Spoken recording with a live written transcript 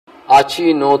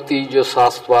आचीनोति जो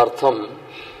शास्त्रार्थम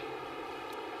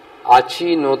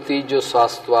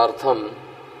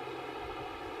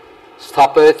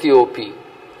स्थापयत्योपि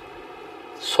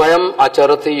स्वयं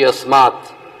आचरते यस्मात्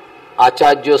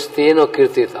आचार्योस्तेन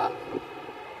कीर्तिता।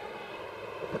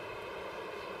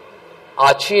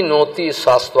 आचीनोति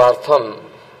शास्त्रार्थम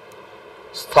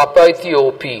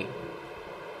स्थापयत्योपि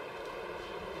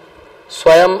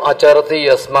स्वयं आचरते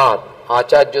यस्मात्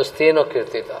आचार्योस्तेन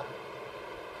कीर्तिता।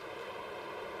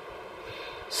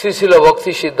 श्री शिल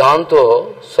भक्ति सिद्धांत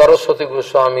Saraswati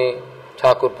Goswami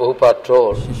Thakur Prabhupada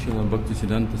told,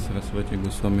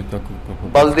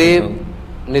 Baldev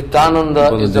Nityananda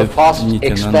is the first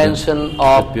expansion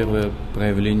of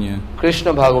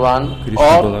Krishna Bhagavan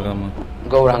or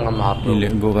Gauranga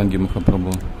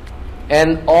Mahaprabhu.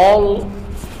 And all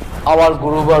our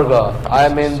Guru Varga, I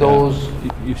mean those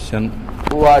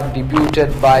who are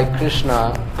deputed by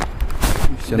Krishna,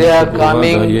 they are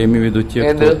coming on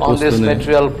this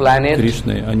material planet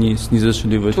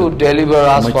to deliver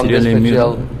us from this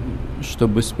material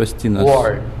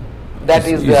world. That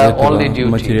is their only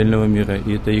duty.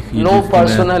 No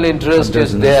personal interest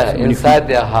is there inside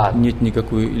their heart.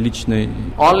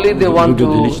 Only they want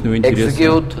to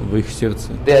execute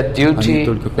their duty,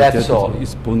 that's all.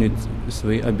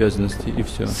 Srila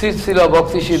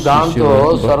Bhakti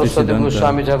Siddhanta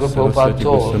Saraswati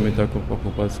Goswami Thakur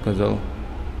Prabhupada told,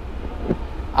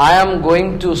 I am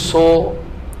going to show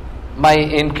my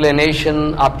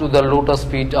inclination up to the lotus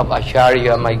feet of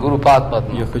Acharya, my Guru Padma,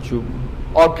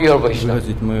 or pure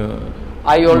Vaishnava.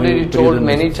 I already told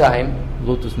many times,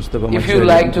 if you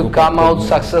like to come out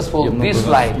successful this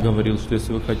life,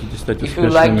 if you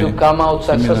like to come out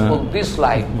successful this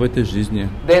life,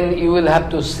 then you will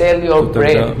have to sell your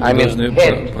brain, I mean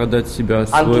head,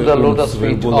 unto the lotus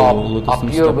feet of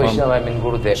pure Vaishnava, I mean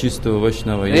Gurudev.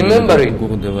 Remember it.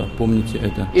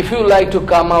 If you like to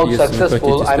come out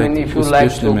successful, I mean if you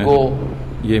like to go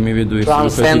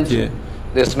transcend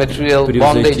this material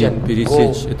bondage and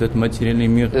go this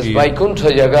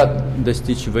Vaikuntha Jagat,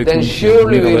 then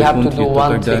surely you will have to do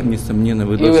one thing.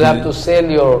 You will have to sell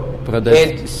your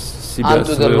head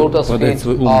unto the lotus feet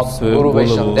of Guru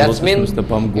Vaishnava. That means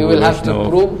you will have to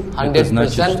prove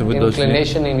 100%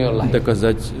 inclination in your life.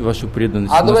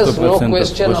 Otherwise, no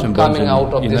question of coming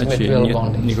out of this material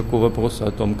bondage.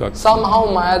 Somehow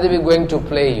Mayadevi is going to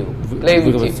play you, play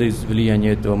with you.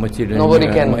 Nobody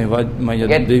can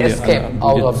get escape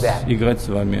out of that. Srila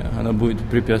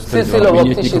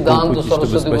Bhakti Siddhanta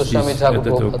Saraswati Goswami Thakur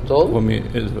Prabhupada told,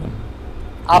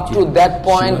 up to that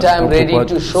point I am ready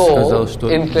to show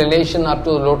inclination up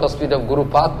to the lotus feet of Guru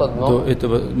Padma. Up to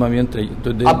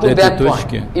that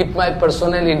point, if my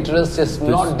personal interest is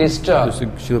not disturbed, up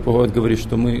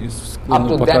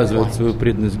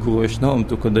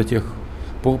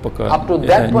to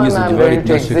that point I am ready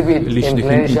to exhibit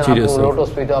inclination up to the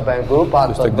lotus feet of Guru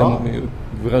Padma.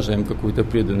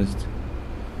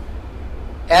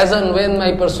 As and when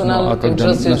my personal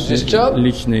interest is disturbed,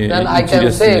 then I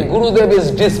can say Gurudev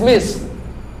is dismissed,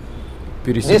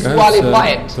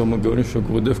 disqualified.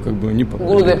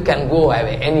 Gurudev can go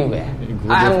away anywhere.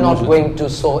 I am not going to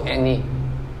show any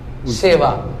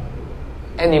seva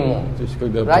anymore.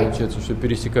 Right?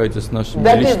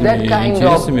 That is that kind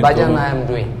of bhajan I am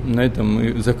doing. That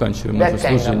kind of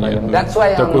bhajan. That's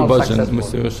why I am not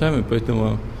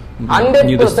successful.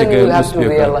 100% you will have to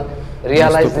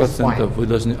realize this point.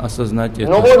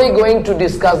 Nobody going to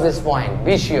discuss this point.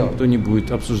 Be sure. Nobody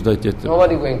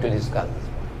going to discuss this point.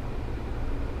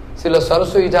 Srila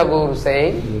Saraswati Thakur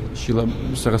saying,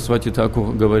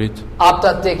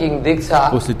 after taking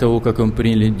Diksha,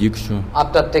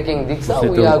 after taking Diksha,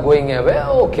 we are going away.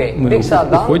 Okay, Diksha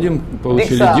done.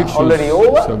 Diksha already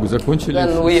over.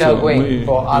 Then we are going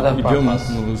for other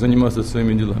purposes.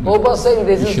 Prabhupada saying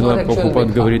this is not actual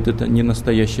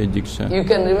Diksha. You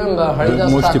can remember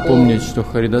Haridas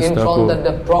Thakur informed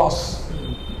the cross.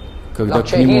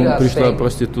 Lakshahira saying,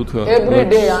 every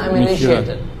day I am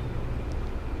initiated.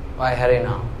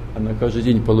 Она каждый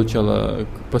день получала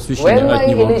посвящение от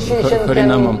него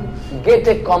Харинамам.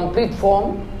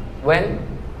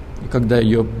 Когда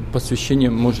ее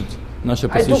посвящение может, наше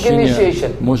посвящение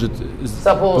может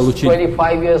получить,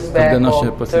 когда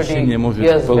наше посвящение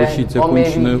может получить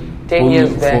законченную полную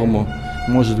форму.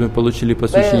 Может, мы получили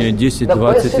посвящение 10,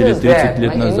 20 или 30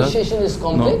 лет назад,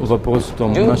 но вопрос в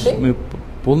том, мы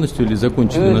полностью ли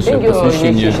закончили наше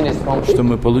посвящение, что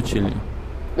мы получили.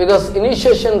 Because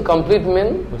initiation complete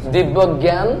means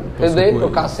Divyagyan Hriday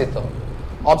Prakashita.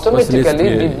 Automatically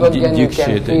Divyagyan you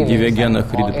can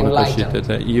feel enlightened.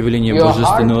 Это явление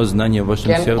божественного знания в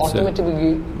вашем сердце.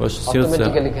 Ваше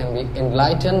сердце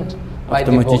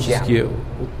автоматически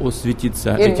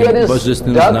осветится этим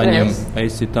божественным знанием. А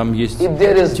если там есть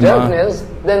тьма,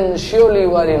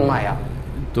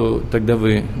 то тогда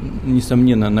вы,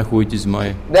 несомненно, находитесь в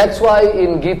майе. И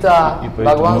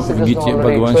поэтому в Гите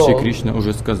Бхагаван Шри Кришна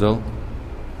уже сказал,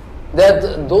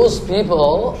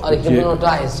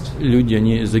 люди,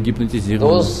 они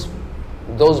загипнотизированы,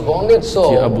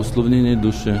 те обусловленные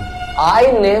души.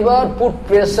 Я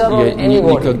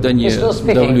никогда не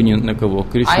давлю ни на кого.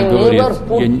 Кришна говорит,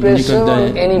 я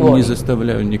никогда не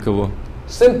заставляю никого.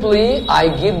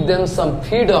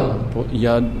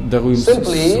 Я дарую им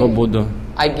свободу.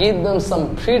 I give them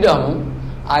some freedom.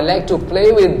 I like to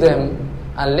play with them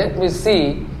and let me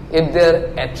see if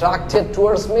they're attracted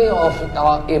towards me or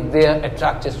if they're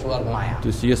attracted toward Maya. То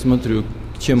есть я смотрю,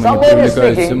 чем они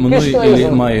привлекаются, мной или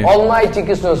Майей.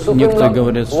 Некоторые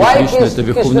говорят, что Кришна это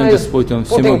Верховный Господь, Он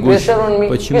всемогущ.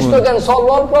 Почему?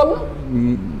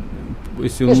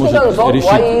 Если Он может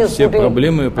решить все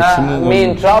проблемы, почему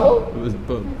Он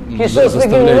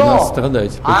заставляет нас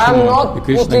страдать? Почему? И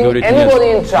Кришна говорит,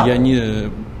 нет, я не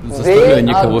заставляю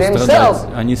никого страдать.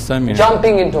 Они сами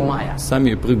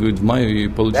прыгают в Майю и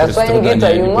получают страдания.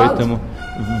 И поэтому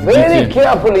в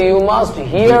Гите вы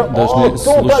должны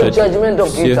слушать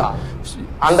все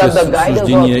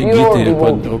суждения Гиты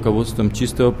под руководством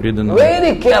чистого преданного.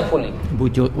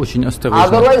 Будьте очень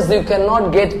осторожны.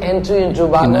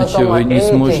 Иначе вы не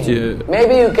сможете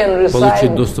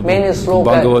получить доступ к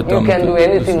Бхагаватам.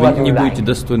 Вы не будете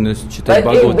достойны читать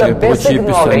Бхагавата и прочие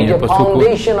писания, поскольку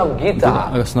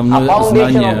основное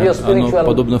знание, оно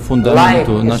подобно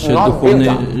фундаменту нашей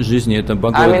духовной жизни, это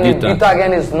Бхагават-гита.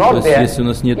 То есть, если у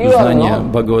нас нет знания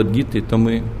Бхагават-гиты, то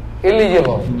мы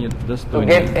нет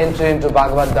достойны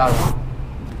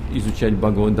изучать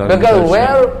Бхагават-дарму.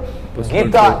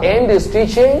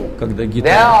 Когда Гита,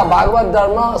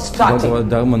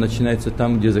 Бхагават-дарма начинается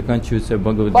там, где заканчивается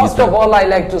Бхагават-гита.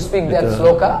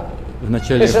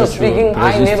 Вначале я хочу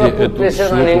произнести эту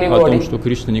шлоку о том, что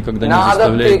Кришна никогда не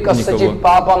заставляет никого.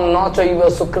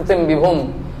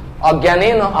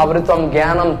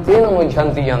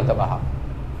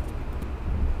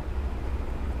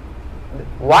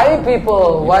 Why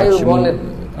people, why you want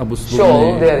to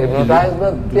show they are hypnotized,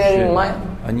 but they are in Maya?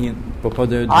 Они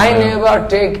попадают в I never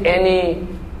take any,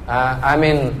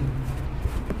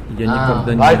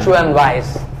 virtue and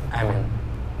vice.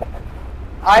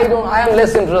 I am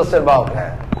less interested about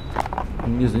that.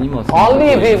 Only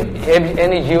if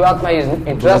any jivatma is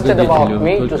interested about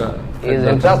me, is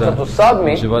interested to serve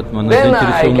me, then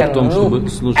I can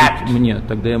look at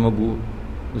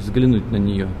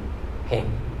him.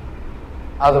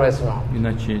 Otherwise no.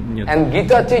 And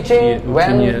Gita teaching,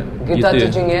 when Gita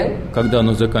teaching ends, когда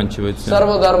оно заканчивается,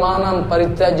 Sarva dharmanam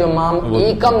parityajya mam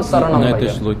ekam saranam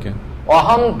vayam.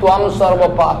 Aham tvam sarva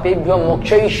papebhyo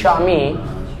mokshayishami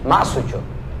masucho.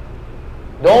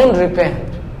 Don't repent.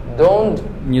 Don't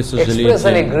express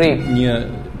any grief.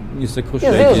 Не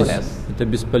сокрушайтесь. Это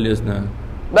бесполезно.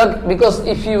 But because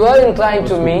if you are inclined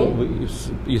to me,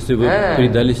 если вы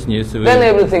предались ней, если вы then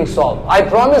everything solved. I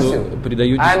promise you.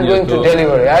 I am going to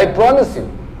deliver. I promise you.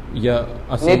 Я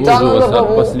освобожу вас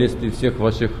от последствий всех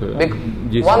ваших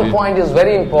действий. One point is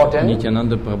very important.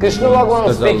 Нитьянанда Прабху Krishna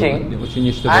Bhagavan сказал, speaking, очень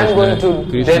нечто I am going to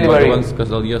Кришна deliver Бхагаван you.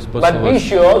 сказал, я спасу But be вас.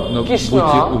 sure, Но Krishna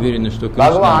будьте уверены, что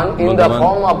Bhagavan in the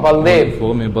form of Baldev, в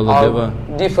форме Баладева,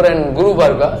 different Guru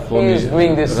Varga, he is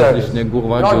doing this service,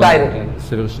 not directly.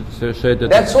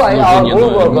 That's why our Guru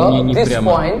Varga, this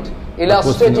point,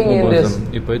 illustrating in this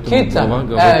Kirtan,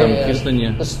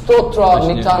 Stotra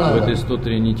Nityananda. В этой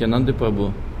стотре Нитьянанды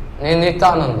Прабху,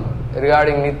 Nityananda,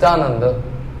 regarding Nityananda,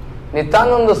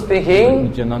 Nityananda speaking,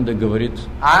 Нитьянанда говорит,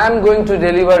 I am going to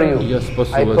deliver you. Я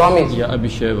спасу I вас, promise. я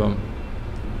обещаю вам.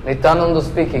 Nityananda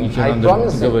speaking, I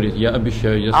promise you. Говорит, я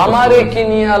обещаю, я спасу Amare вас.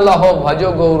 kiniya laho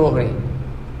bhajo gaurohri.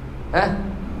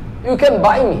 You can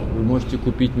buy me. Вы можете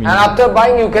купить меня. And after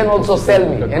buying, you can also sell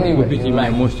me anyway. Купите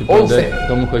меня, можете продать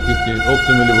кому хотите,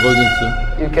 оптом или в розницу.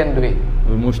 You can do it.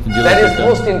 Вы можете делать That is это.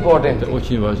 most important. Это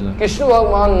очень важно. Krishna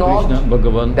Bhagavan not Кришна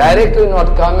Бхагаван directly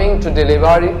not coming to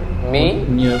deliver me,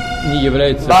 не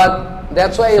является but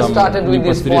that's why I started with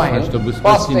this point. чтобы First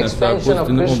спасти нас expansion of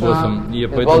собственным Krishna образом. И я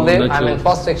is поэтому Baldev, начал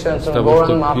first с expansion of того,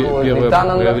 что Gauranga Mahaprabhu is первое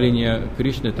Nityananda. проявление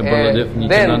Кришны это Баладев,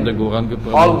 Нитьянанда, Гауранга All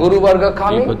Прабху. Guru Varga И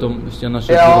coming, потом вся наша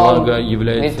they are all Гуру-варга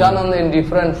является Nityananda in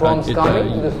different forms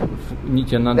coming.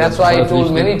 Нитьянанда That's why I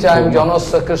told many times,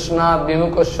 Janasya Krishna,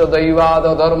 Vimukasya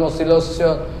Daivada Dharma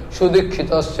Silasya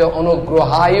Shudikshitasya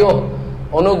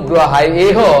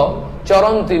Anugrahayeho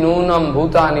Charanti Nunam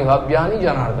Bhutani Bhavyani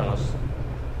Janardanasya.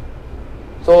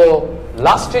 So,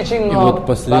 last teaching of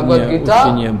Bhagavad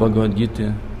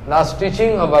Gita, Last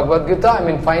teaching of Bhagavad Gita, I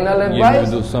mean final Я имею в advice,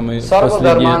 виду самое Sarva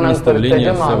последнее Dharmanam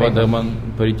наставление Parityaja Савадharman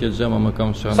Паритяджа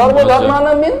Мамакам Sarva Шрама.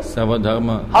 Dharmana means?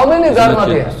 Савадharma. How many dharma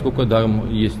there? Сколько дharma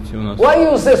есть у нас? Why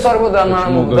you say Sarva Почему Dharmana?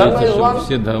 Dharma говорится, is что one?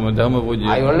 все дharma? Дharma вроде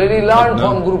I already learned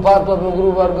from Guru Tаттva,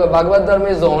 Guru Varga, Bhagavad Dharma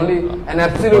is only an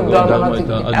absolute dharma,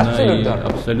 nothing. Absolute dharma.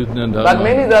 Абсолютная дharma. But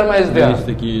many dharma is there. Есть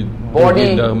такие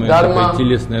Body дharma, dharma,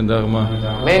 телесная дharma,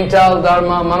 mental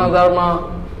dharma, mana dharma,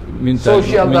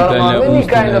 social dharma, many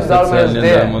kind of dharma is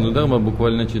there. Но дharma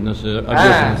буквально через наши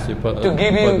обязанности по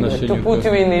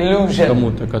отношению к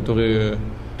кому-то, который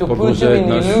погружает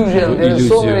нас в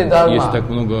иллюзию. Есть так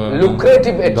много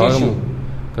дharma,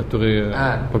 которые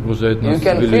погружают нас в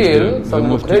иллюзию. Вы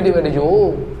можете...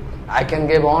 I can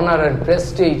give honor and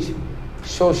prestige,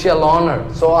 social honor,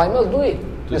 so I must do it.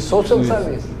 It's social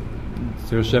service.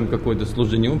 Совершаем какое-то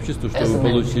служение обществу, чтобы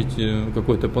получить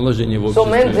какое-то положение в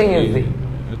обществе.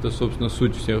 Это, собственно,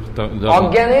 суть всех дharma.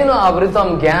 Agyanena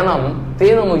avritam jnanam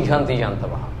tena mujhanti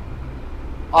jantava.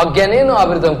 Agyanena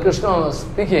avritam, Krishna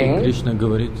speaking, Krishna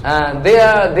говорит,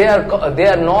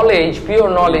 their knowledge, pure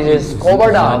knowledge is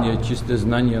covered up чистое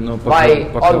знание, оно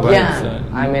by покрывается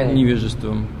agyan.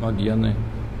 невежеством, агьяны.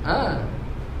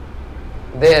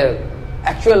 Their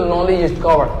actual knowledge is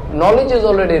covered. Knowledge is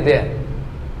already there.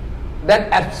 That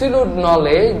absolute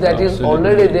knowledge that is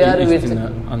already there with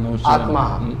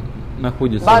Atma. But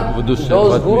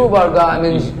those Guru Varga, I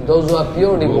mean those who are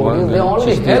pure devotees, they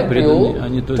only help you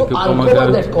to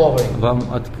uncover that covering. Вам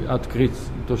открыть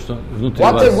то, что внутри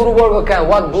what вас. What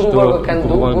Guru Varga can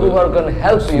do, Guru Varga can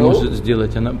help you может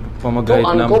сделать, она помогает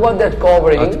to нам uncover that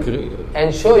covering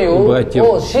and show you,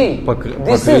 oh, see,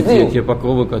 this is you. Те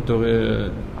покровы,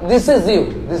 которые This is you.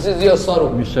 This is your sorrow.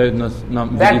 мешают нам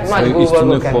видеть свою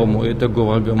истинную форму. Это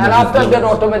Гурага может and after that,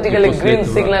 сделать. automatically green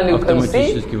signal you can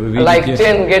see, like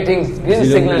 10 getting green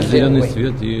signal. Зеленый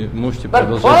свет и можете But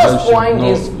продолжать first point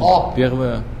is дальше. off.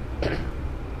 Первое.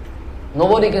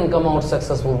 Nobody can come out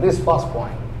successful. This first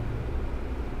point.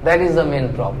 That is the main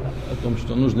problem. О том,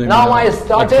 что нужно Now I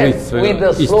started with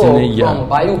the sloka from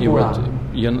Vayupurana.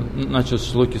 Я начал с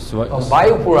шлоки с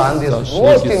Vayupurana, this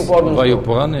most important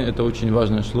Ваюпураны, это очень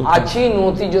важная шлока.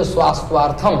 Achinotija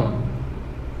swastvartham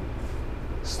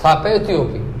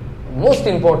sthapetyopi. Most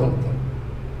important thing.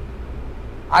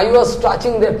 I was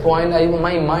touching that point,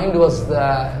 my mind was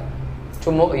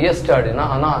yesterday,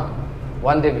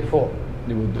 one day before.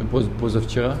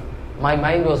 Позавчера. My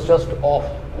mind was just off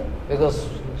because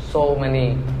so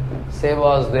many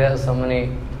sevas there, so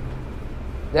many.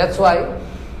 That's why.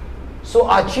 So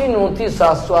achinoti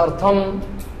saswartham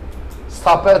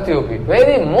sthapatyopi.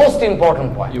 Very most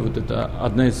important point. И вот это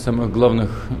одна из самых главных.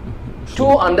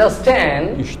 To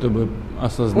understand. И чтобы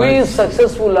осознать, who is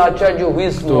successful acharya, who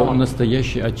is кто not.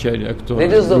 Настоящий ачарья, а кто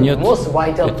That is the нет. most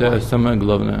vital Это point. самое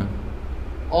главное.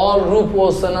 All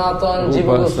Rupa, Sanatan,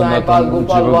 Jiva Goswami, Гопал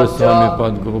Gopal Вача,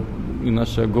 и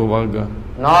наша Говарга,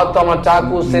 Narottama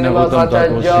Thakur,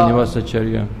 Srinivas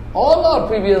Ачарья. All our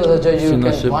previous acharyas Все you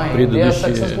наши can find, they are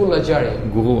successful предыдущие acharya.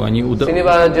 гуру, они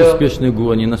успешные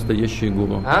гуру, они настоящие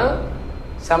гуру.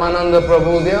 Samananda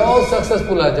Prabhu, they are all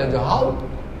successful acharya. How?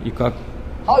 И как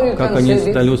you can они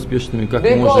say стали this? успешными, как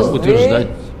Because можно утверждать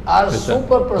это,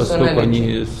 поскольку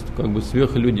они как бы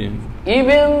сверхлюди.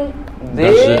 Even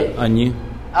Даже они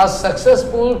are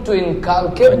successful to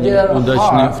inculcate their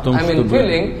heart, том,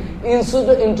 feeling into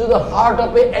the heart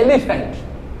of an elephant.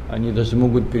 Они даже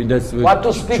могут передать свои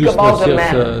чувства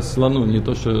сердца слону, не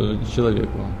то что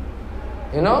человеку.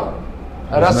 You know,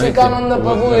 Rasikananda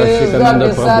Prabhu is the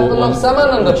disciple of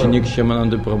Samananda Prabhu. Ученик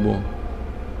Шьямананды Прабhu.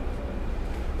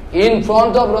 In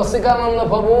front of Rasikananda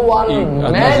Prabhu, one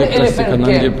man elephant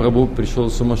Rasikanande Prabhu пришел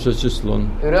сумасшедший слон.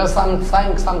 There was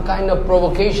some kind of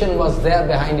provocation was there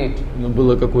behind it. Но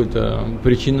была какая-то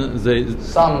причина за этим.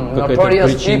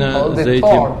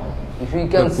 If we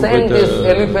can send this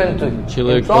elephant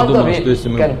in front of it,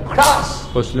 he can crush.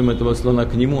 Пошлем этого слона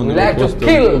к нему, он его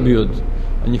просто убьет.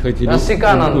 Они хотели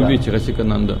убить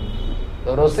Расикананда.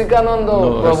 Rasikananda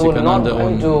Prabhu not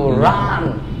going to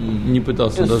run. Не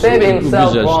пытался даже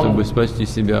убежать, чтобы спасти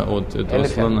себя от этого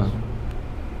слона.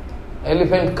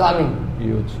 Elephant coming.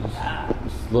 И вот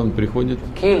слон приходит,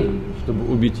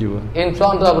 чтобы убить его. In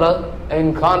front of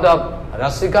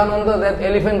Rasikananda, that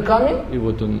elephant coming. И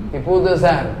вот он. He put his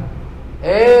hand.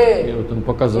 Hey, и вот он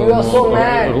показал you are so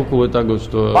mad. Руку вот так вот,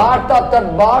 что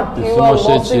ты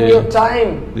сумасшедший,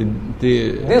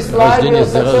 ты рождение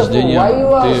за рождением,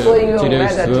 ты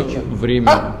теряешь свое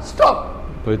время.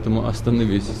 Поэтому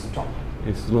остановись.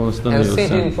 И слон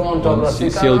остановился. Он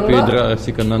сел перед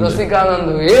Расиканандой.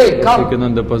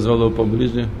 Расикананда позвал его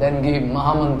поближе. Он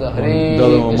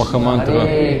дал ему Махамантру.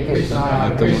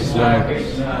 Этому слону.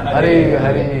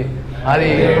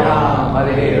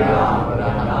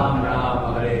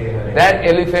 That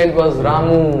elephant was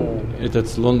Ramu. Этот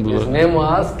слон был. His name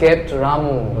was kept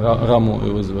Ramu. Раму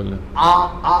его звали.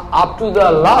 Up to the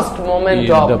last moment и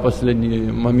до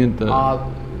последнего момента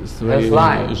своей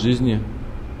жизни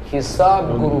он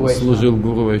служил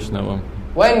Гуру Вайшнавам.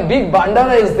 When big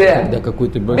bandara is there, когда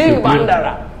какой-то большой big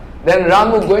bandara, then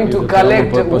Ramu going to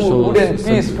collect wood and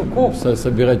piece to cook.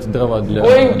 Собирать дрова для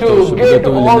going to get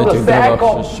all the sack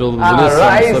of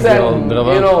rice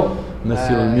and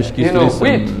носил мешки с рисом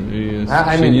и с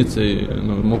пшеницей,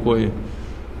 мукой.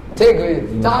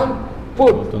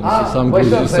 Вот он сам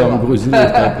грузил,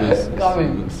 так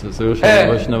и совершал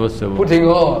Вайшнава севу.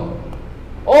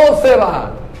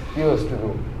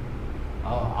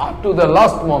 Up to the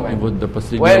last moment. Вот до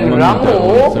последнего момента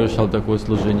он совершал такое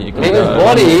служение. И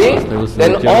когда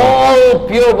then all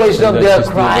pure Vaishnavas they are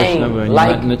crying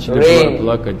like rain.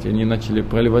 Плакать, они начали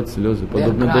проливать слезы,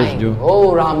 подобно дождю.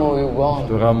 Oh, Ramu, you gone.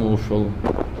 Что Раму ушел.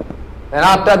 And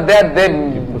after that, they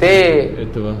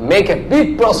make a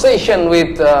big procession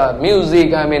with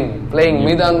music. I mean, playing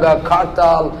midanga,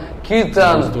 kartal,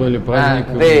 kirtan. Устроили праздник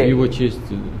в его честь.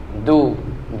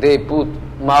 They put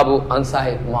Mabu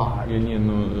inside Mahar.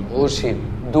 Worship,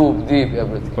 Doob, Deep,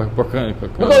 everything.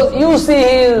 Because you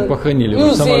see, похоронили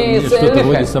you see что-то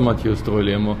вроде самадхи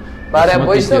устроили ему. But a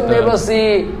Vaishnava never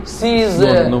sees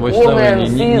woman,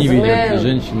 sees men,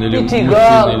 pretty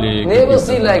girl, never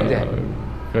see like that.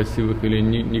 Красивых или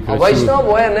некрасивых.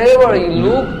 Vaishnava, whenever he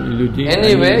look,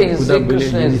 anywhere he see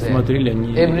Krishna is there.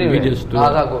 Они видят,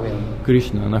 что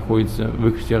Кришна находится в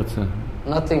их сердце.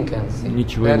 Nothing can see.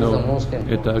 Ничего иного.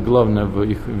 Это главное в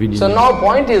их видении. So now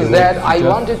point is that I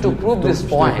wanted to prove this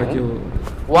point.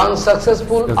 One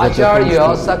successful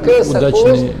acharya,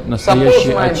 удачный,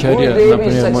 настоящий ачарья,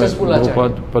 например, мой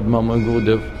Падма, мой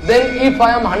Гурудев. Then if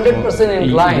I am 100%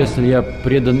 inclined, если я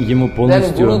предан ему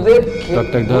полностью,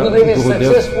 тогда Гурудев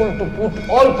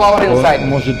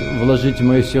может вложить в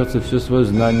мое сердце все свое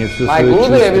знание, все свое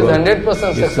чувство.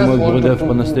 Если мой Гурудев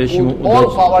по-настоящему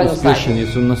успешен,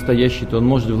 если он настоящий, то он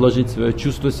может вложить свое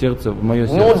чувство сердца в мое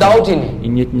сердце. И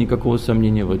нет никакого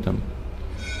сомнения в этом.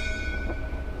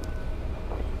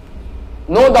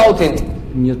 No doubt in it.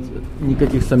 Нет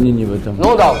никаких сомнений в этом.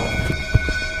 No doubt.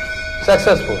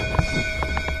 Successful.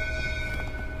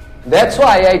 That's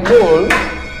why I told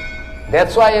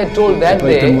that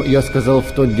Поэтому day. Я сказал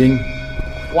в тот день.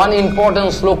 One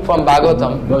important slok from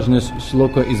Bhagavatam. Важная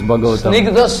шлока из Бхагаватам.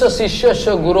 Snigdhasya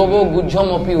sishyasya gurovo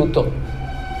gujjhamopi uto.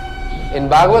 In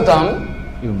Bhagavatam,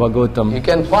 you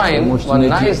can find one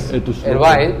nice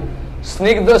advice.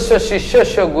 Snigdhasya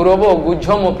sishyasya gurovo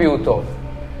gujjhamopi uto.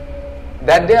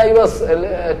 That day I was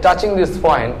touching this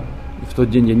point. В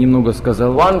тот день я немного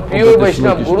сказал One pure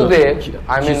Vaishnava Gurudev,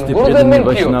 I mean Gurudev means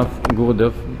pure.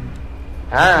 Гурудев.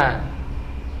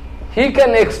 He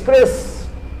can express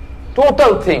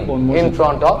total thing in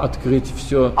front of открыть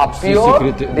все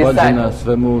секреты Баджана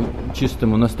своему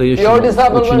чистому, настоящему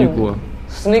ученику.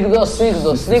 Snigdha,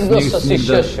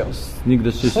 sishyasya.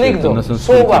 Snigdha, на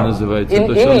санскрите называется. In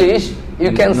English,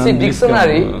 you can see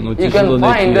dictionary, you can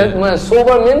find that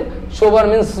sober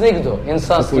means snigdha in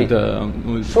Sanskrit.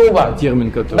 Sober.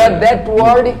 But that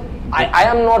word, I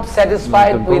am not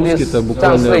satisfied with this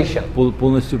translation.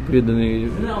 Полностью преданный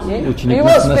ученик,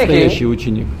 настоящий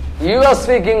ученик. You are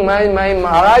speaking, my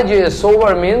Mахараджа is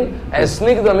sober means,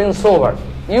 snigdha means sober.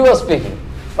 You are speaking.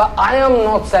 But I am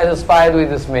not satisfied with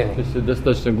this meaning. То есть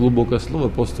достаточно глубокое слово,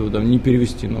 просто его не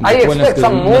перевести. Но буквально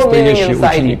сказать, настоящий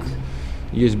ученик.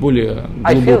 Есть более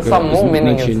глубокое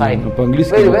значение. Но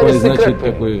по-английски буквально значит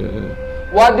такой...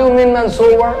 What do you mean by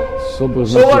sober?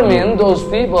 Sober means those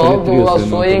people who are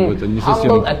showing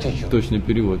humble attitude. Точный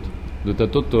перевод. Это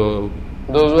тот, кто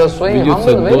those who are showing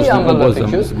humble, very humble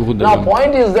attitude. Now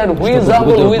point is that who is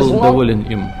humble, who is not.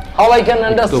 How I can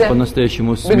understand?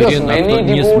 По-настоящему смирен, а кто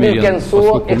не смирен,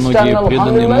 поскольку многие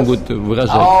преданные могут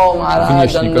выражать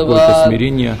внешне какое-то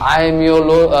смирение,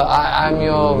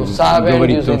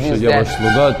 говорить о том, что я ваш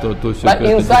слуга, то все это,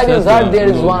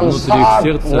 но внутри их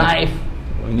сердца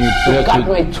они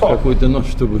прячут какой-то нож,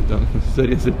 чтобы там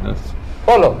зарезать нас.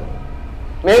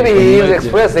 Maybe he is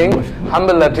expressing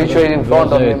humble attitude in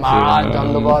front of him.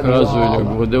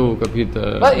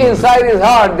 But inside his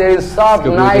heart there is sharp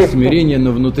knife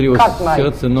to cut my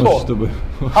throat.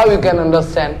 How you can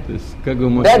understand?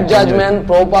 That judgment,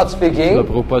 Prabhupada speaking,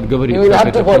 you will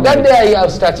have to follow. That day I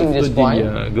was touching this point.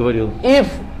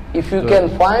 If you can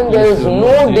find there is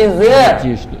no desire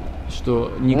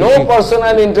что no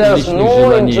personal interest,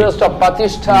 no interest of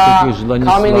pratishtha,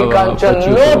 kamini kanchan,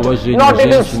 not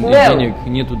even smell.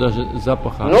 Нету даже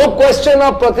запаха. No question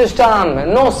of pratishtha,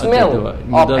 no smell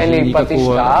of any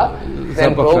pratishtha.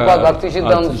 Then Prabhupada Bhakti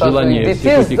Siddhanta Saraswati, this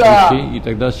is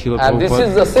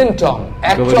the symptom,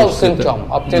 actual symptom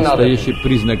of настоящий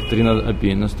признак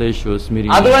тринадапи, настоящего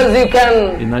смирения. Otherwise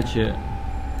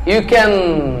you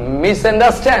can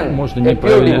misunderstand. Можно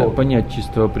неправильно понять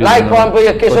чистого преданного.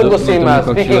 Like Keshav Goswami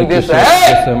speaking this,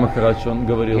 hey, Махарадж, он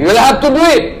говорил, you will have to do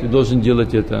it. Ты должен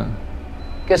делать это.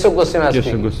 Keshav Goswami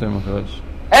speaking. Махарадж.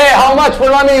 Hey, how much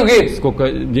pranami you give? Сколько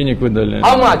денег вы дали?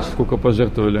 How much? Сколько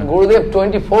пожертвовали? Gurudev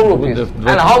 24 rupees.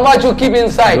 And how much you keep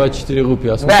inside? 24 рупии.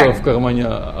 А сколько в кармане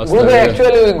оставили? Gurudev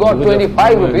actually we got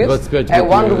 25 rupees and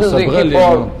 1 rupees we keep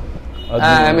for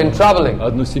traveling.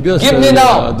 Одну себе give me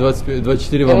now. А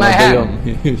 24 вам отдаем.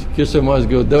 Кеша Махарадж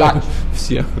говорит, давай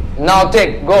всех. Now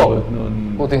take, go.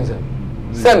 Putting them.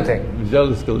 Same thing. Взял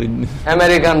и сказал.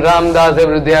 American Ramdas,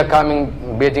 they are coming,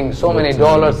 betting so many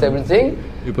dollars, everything.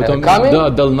 И потом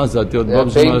отдал назад. И вот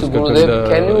Бабаджи Махарадж,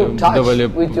 когда давали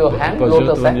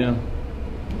пожертвования,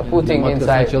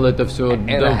 сначала это все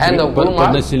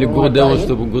подносили Гурудеву,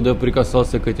 чтобы Гурудев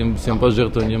прикасался к этим всем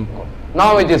пожертвованиям.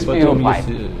 Потом,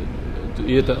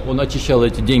 и это, он очищал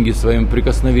эти деньги своим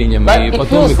прикосновением, и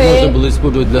потом их можно было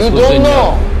использовать для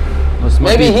служения. Но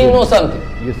смотрите,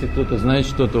 если кто-то знает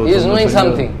что-то, вот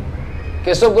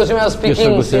Keshav Goswami was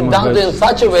speaking Siddhanta in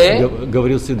such a way,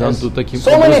 говорил Сиддханту таким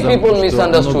so many people образом, что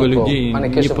misunderstood много людей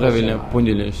неправильно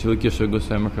поняли Шрила Кешава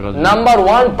Госвами Махараджа. Number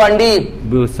one Pandit,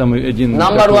 был самый один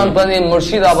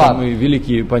самый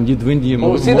великий пандит в Индии,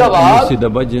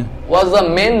 Мурсидабаде. Was the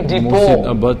main depot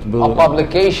of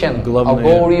publication of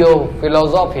Gauriya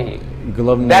philosophy.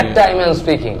 That time I am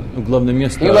speaking. He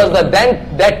was that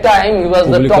time he was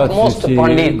the topmost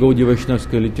Pandit.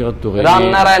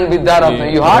 Ramnarayan Vidyaratna.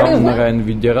 You heard his name?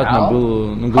 Vidyaratna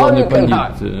был главный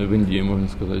пандит в Индии, можно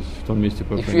сказать, в том месте.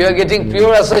 If you are getting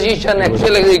pure association,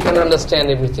 actually you can understand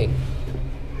everything.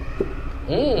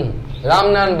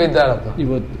 Ramnarayan Vidyaratna. И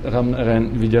вот Рамнараян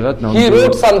Видяратна. He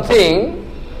wrote something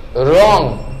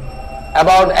wrong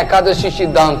about Ekadashi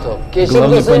Siddhanta. Keshav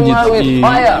Goswami with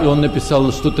fire. И он написал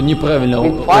что-то неправильно о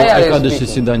Экадаши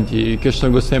Сиддханте. И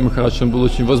Кешава Госвами Махарадж был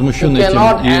очень возмущен этим. You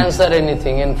cannot answer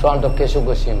anything in front of Keshav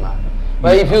Goswami.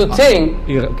 But if you think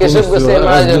Keshav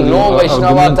Goswami no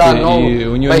Vaishnavata, no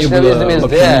Vaishnavism is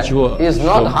there, he is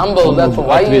not humble. That's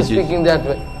why he is speaking that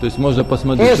way. То есть можно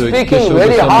посмотреть, что Кешава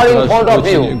Госвами Махарадж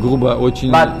очень грубо,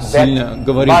 очень сильно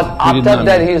говорит перед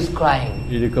нами.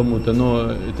 Или кому-то, но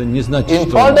это не значит,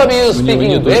 что у него нет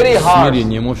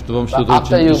смирения. Может, он вам что-то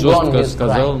очень жестко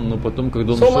сказал, но потом,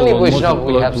 когда он ушел, он может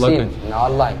плакать.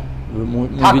 Мы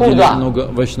видели много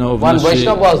вайшнавов в нашей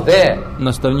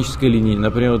наставнической линии.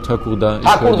 Например, Тхакурда.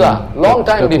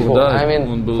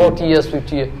 Он был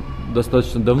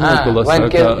достаточно давно, около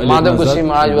 40 лет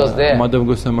назад. Мадхав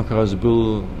Госвами Махарадж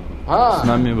был с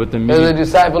нами в этом мире.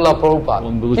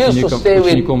 Он был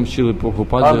учеником Шрилы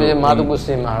Прабхупады,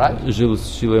 жил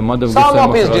с Шрилой Мадхав Госвами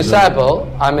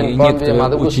Махараджа. И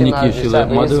некоторые ученики Шрилы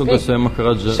Мадхав Госвами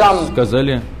Махараджа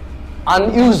сказали,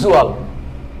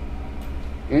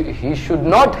 he should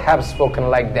not have spoken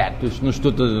like that. То есть,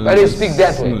 что-то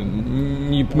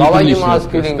неприлично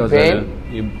сказали.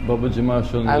 И Бабаджи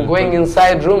Махарадж,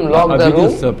 он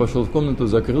обиделся, пошел в комнату,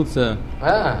 закрылся.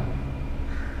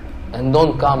 And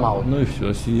don't come out. Ну и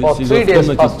все, сидел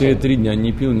в комнате 3 дня,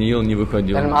 не пил, не ел, не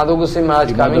выходил. И Мадхав Госвами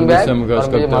Махарадж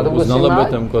как-то узнал об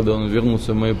этом, когда он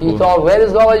вернулся в Майапур. И смотрит,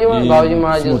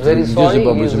 где же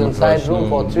Бабаджи Махарадж?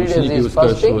 Ученики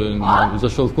скажут, что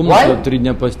зашел в комнату 3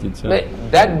 дня поститься. И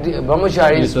этот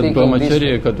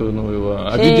Брамачари, который его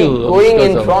обидел,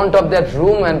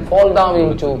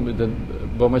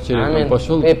 Брамачари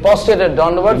пошел,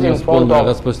 исполнил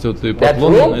распростертый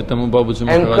поклон этому Бабаджи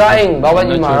Махараджу,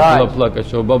 начал плакать,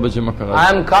 что Бабаджи Махарадж,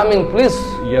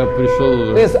 я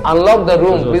пришел,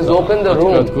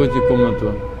 пожалуйста, откройте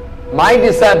комнату. My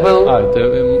disciple,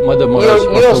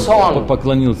 Махарадж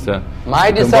поклонился.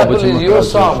 My disciple is your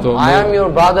son. I am your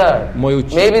brother.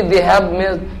 Maybe they have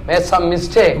made some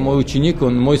mistake. Мой ученик,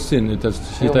 он мой сын, это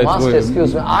считай твой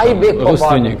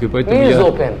родственник, и поэтому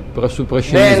я прошу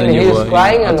прощения за него.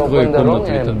 Открой комнату.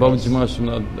 Этот Бабаджи Махарадж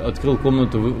открыл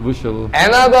комнату, вышел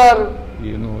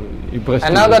и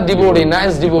простил. Another devotee,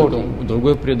 nice devotee.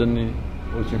 Другой преданный.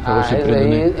 Очень хороший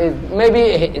преданный.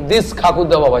 Maybe this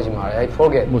Thakurda Babaji Maharaj, I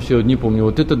forget. Может, я не помню,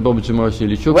 вот этот Бабаджи Махарадж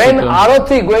или еще кто-то. When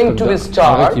Arati going to be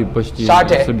Арати почти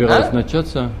собиралась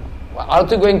начаться.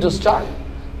 Arati going to start.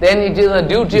 Then it is a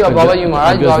duty of Babaji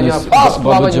Maharaj. First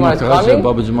Babaji Maharaj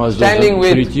coming, standing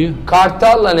with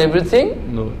kartal and everything.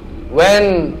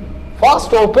 When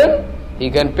first open, he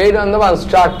can pay on the one,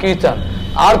 start kirtan.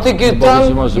 Arti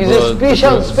kirtan is a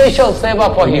special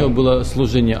seva for him. У него было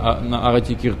служение на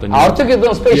Арати Киртане. Arti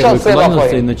kirtan special seva for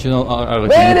him. И начинал Арати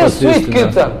Very sweet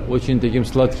kirtan. Очень таким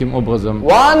сладким образом.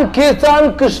 One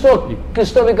kirtan,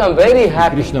 Krishna become very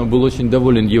happy. Кришна был очень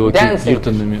доволен его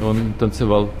киртанами, он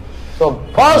танцевал. So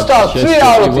first hour, 3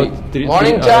 arati,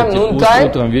 morning time, noon time,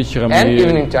 and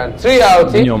evening time, 3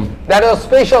 arati. That was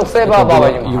special seva Baba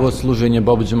Ji. Его служение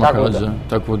Бабаджи Махараджа,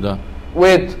 так вот да.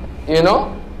 With, you know,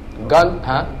 gun,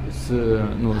 с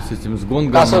этим с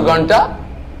гонгом. Kasaganta,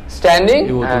 standing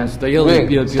и вот он and стоял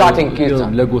doing, starting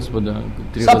kirtan. Для Господа.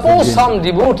 Suppose some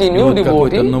devotee, new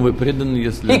devotee, новый преданный,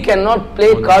 если he cannot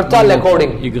play kartal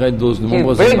accordingly. Играть должным He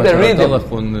образом break на the rhythm.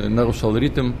 карталах, он нарушал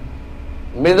ритм.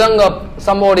 Mridanga,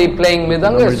 somebody playing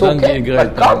Mridanga is okay,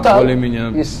 but kartal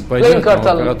is playing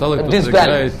kartal,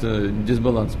 disbalance.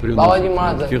 Дисбаланс Бабаджи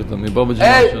Махарадж, киртан. И Бабаджи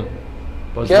Махарадж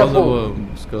позвал его,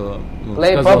 сказал,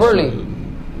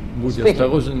 будь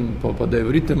осторожен, попадай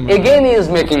в ритм. Again he is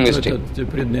making mistake.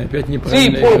 Опять 3,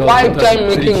 4, 5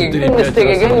 times making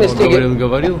mistake,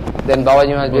 говорил. Then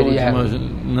Bабаджи Mахарадж very happy.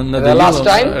 The last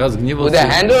time, with the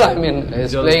handle, I mean,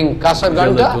 is playing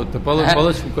kasaganta,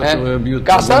 and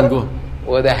kasar,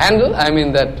 with the handle, I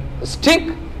mean that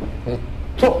stick,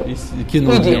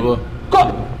 кинул его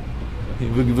и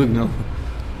выгнал.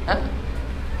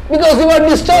 Because you are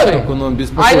disturbing.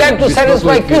 I like to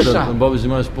satisfy Krishna.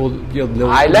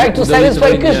 I like to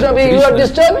satisfy Krishna, but you are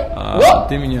disturbing. Go.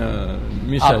 Ты меня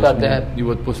мешаешь. After that, и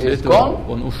вот после этого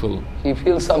он ушел. He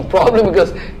feels some problem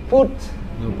because put.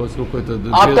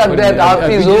 After that,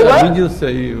 after is over, обиделся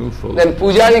и ушел. Then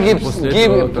Pujari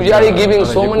giving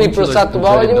so many prasad to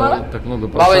Babaji Maharaj.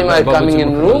 Babaji Maharaj coming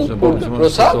in room, put the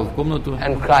prasad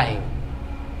and crying.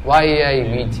 Why I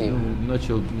beat you?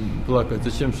 Начал плакать.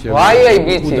 Зачем же я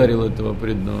ударил этого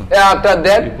преданного? After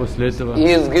that, и после этого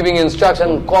he is giving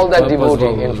instruction, call that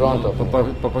devotee in front of me.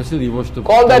 Попросил его, чтобы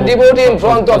call that devotee in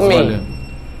front of me.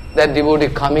 That devotee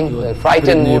coming,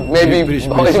 frightened mood, maybe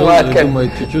Babaji Maharaj can.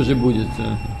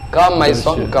 Come, my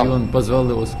son, come. И он позвал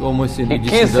его, сказал, мой сын,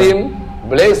 иди сюда.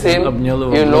 Bless him,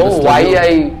 you know why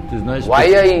I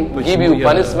give you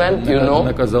punishment, you know,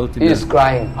 he is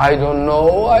crying. I don't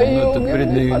know why you give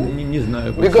me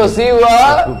punishment. Because you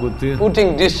are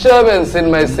putting disturbance in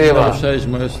my seva.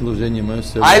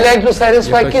 I like to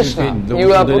satisfy Krishna.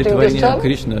 You are putting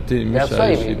disturbance. That's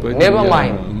why. Never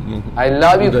mind. I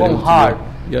love you from heart.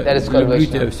 That is called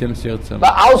Vaishnava.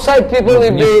 But outside people,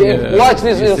 if they watch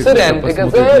this incident, they can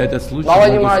say,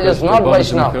 Babaji Maharaj is not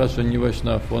Vaishnava.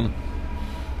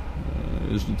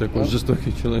 Такой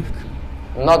жестокий человек.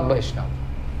 Not Vaishnava.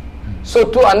 So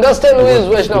to understand who is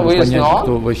Vaishnava, who is not,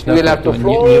 we will have to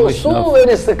follow so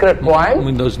very secret point.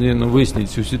 Мы должны выяснить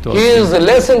всю ситуацию. He is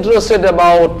less interested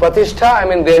about pratishtha. I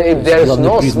mean, if there is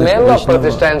no smell of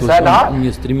pratishtha inside heart,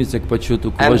 не стремится к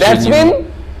почету, к and that's when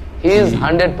he is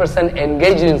 100%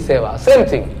 engaged in seva. Same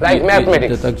thing, like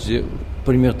mathematics. Это также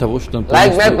пример того, что он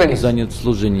полностью занят в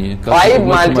служении. 5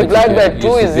 multiplied by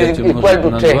 2 is equal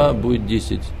to 10. 2 будет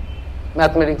 10.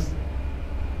 Mathematics.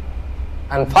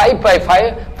 And 5 by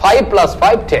 5, 5 plus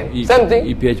 5, 10. Same thing.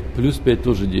 И 5 плюс 5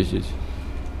 тоже 10.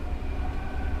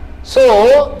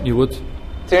 So, и вот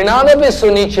Trinadapi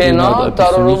sunichena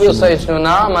tarurubhya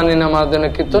saishnuna manina madhana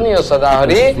kirtaniya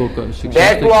sadahari.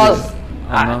 That was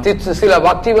Srila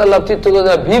Bhakti Vallabha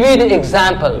Tirtha, vivid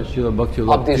example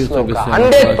of this sloka.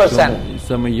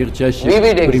 100%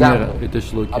 vivid example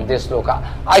of this sloka.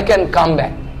 I can come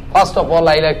back. First of all,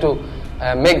 I like to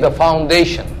make the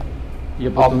foundation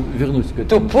to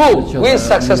prove who is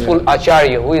successful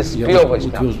acharya, who is pure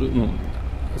Vaishnava.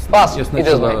 First, it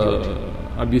is my duty.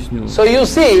 So you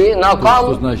see, now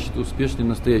come, you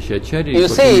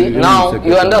see, now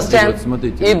you understand,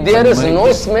 if there is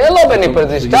no smell of any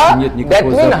pratishtha, that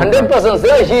means 100%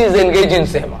 say he is engaged in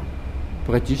seva.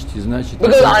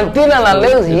 Because until and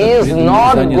unless he is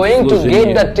not going to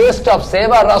get the taste of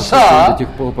seva rasa,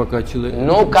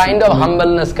 no kind of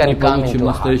humbleness can come into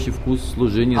heart.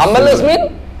 Humbleness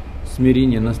means he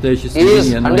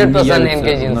is 100%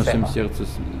 engaged in seva.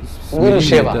 Guru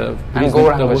Seva and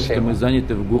Gauranga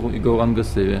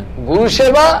Seva. Guru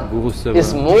Seva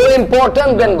is more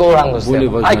important than Gauranga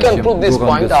Seva. I can prove this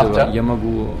point after.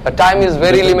 But time is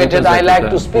very limited. I like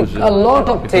to speak a lot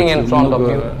of things in front of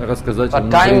you. But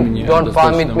time don't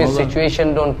permit me,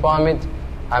 situation don't permit.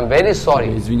 I am very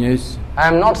sorry. I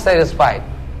am not satisfied.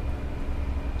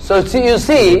 So you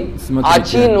see,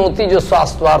 Achi Noti Jo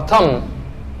Swastvartham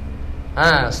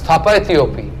Sthapayati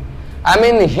Opi. I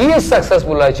mean, he is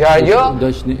successful Acharya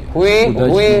who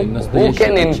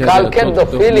can inculcate the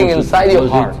feeling inside your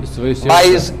heart by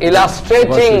his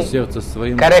illustrating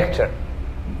character.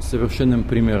 Совершенным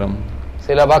примером.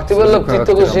 Srila Bhaktivinoda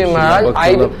Tirtha Goswami Maharaj,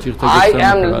 I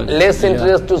am less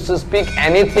interested to speak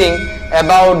anything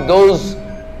about those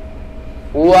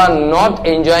who are not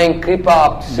enjoying kripa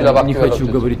of Srila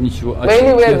Bhaktivinoda.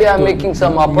 Anyway, they are making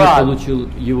some aparad.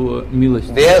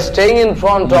 They are staying in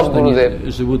front of Gurudev.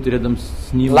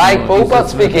 Like Prabhupada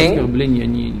speaking,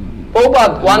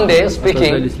 Prabhupada one day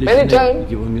speaking, many times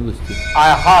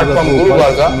I heard from Guru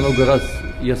Varga,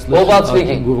 Prabhupada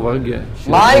speaking,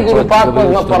 my Guru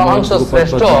Padma Paramahansa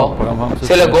Shrestha,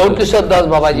 Srila Gaurkishore Das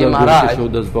Babaji Maharaj,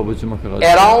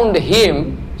 around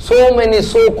him, so many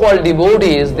so-called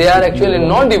devotees, they are actually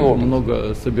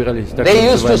non-devotees. They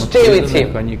used to stay with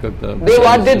him. They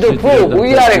wanted to prove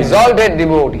we are exalted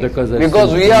devotees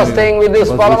because we are staying with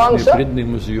this Paramahansa.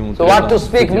 So what to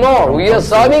speak more? We are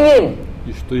serving him.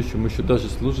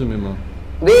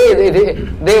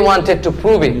 They wanted to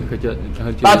prove it.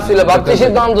 But Srila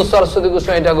Bhaktisiddhanta Saraswati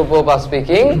Goswami Thakur Prabhupada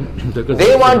speaking,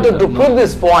 they wanted to prove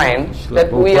this point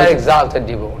that we are exalted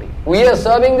devotees. We are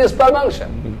serving this Paramahansa.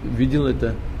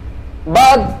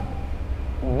 But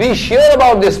be sure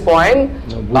about this point,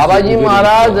 Babaji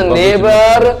Maharaj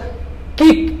never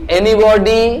kick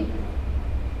anybody,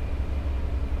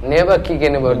 never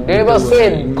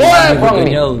said, go away from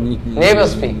me, never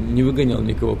speak.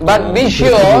 But be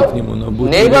sure,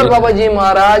 never Babaji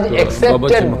Maharaj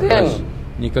accepted them.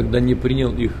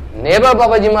 Never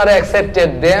Babaji Maharaj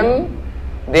accepted them,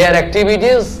 their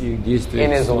activities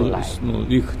in his own life.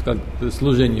 If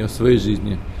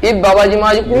Babaji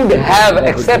Maharaj would have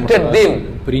accepted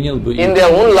them in their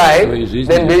own life,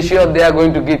 then be sure they are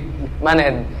going to give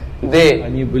money. They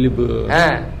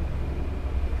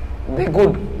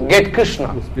could get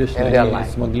Krishna in their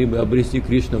life. Babaji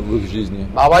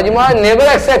Maharaj never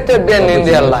accepted them in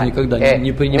their life.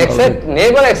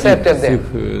 Never accepted them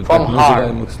from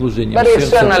heart. But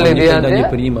externally they are there.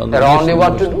 They are only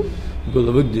what to do.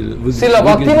 Srila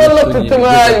Bhaktivinoda Tirtha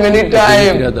Maharaj many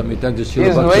times he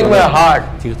is knowing my heart.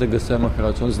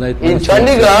 In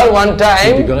Chandigarh one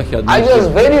time I was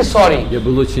very sorry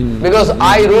because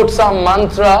I wrote some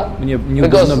mantra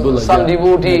because some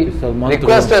devotee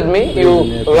requested me,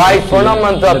 you write pranam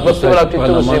mantra Bhaktivinoda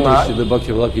Tirtha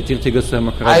Goswami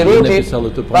Maharaj. I wrote it,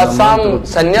 but some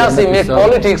sannyasi make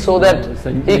politics so that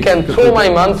he can throw my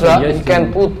mantra, he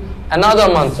can put another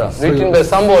mantra written by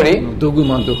somebody.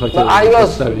 But I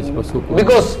was,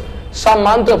 because some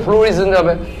mantra flourished in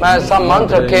some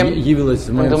mantra came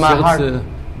into my heart.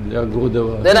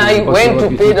 Then I went to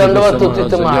pay dandavat to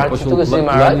Tirtha Maharaj, Tirtha Goswami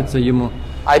Maharaj.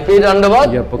 I paid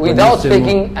dandavat without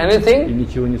speaking anything.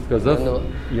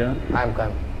 I am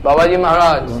coming. Babaji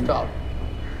Maharaj, stop.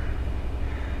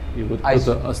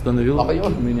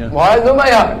 Maharaj, no, my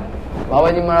heart.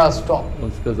 Baba Maharaj, stop.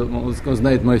 Он сказал, он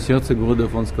знает мое сердце,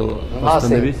 Гурудев, он сказал,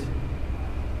 остановись.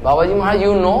 Babaji Maharaj,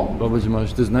 you know? Бабаджи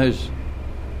Маharaj, ты знаешь?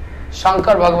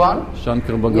 Shankar Bhagavan?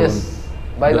 Shankar Bhagavan. Yes.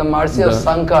 By the mercy of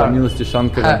Shankar. По милости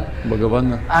Шанкара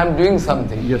Бхагавана. I am doing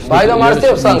something. By the mercy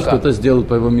of Shankar. Что-то сделал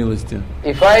по его милости.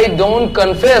 If I don't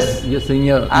confess, I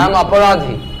am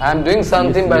aparadhi. I am doing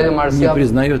something by the mercy of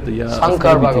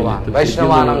Shankar Bhagavan.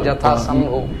 Vaishnavanam Jatha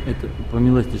Sambhu. Это по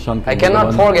милости Шанкара. I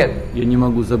cannot forget. Я не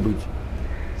могу забыть.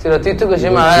 Srila Tirtha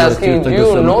Goswami Maharaj asking, do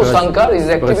you know Shankar, his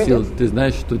activities? Ты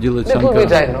знаешь, что делает Shankar? Little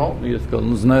bit I know. Я сказал,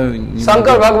 ну знаю.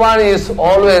 Shankar Bhagavan is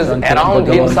always around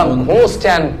him, some host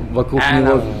and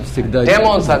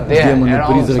demons are there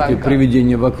around Shankar.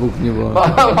 Привидения вокруг него.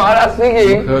 Maharaj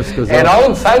speaking,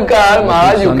 around Shankar,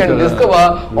 Maharaj, you can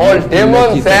discover all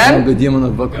demons and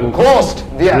ghosts.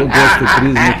 They are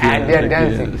dancing.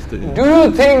 Do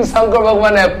you think Shankar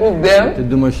Bhagavan approved them? Ты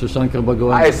думаешь, что Shankar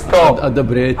Bhagavan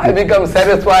одобряет? I become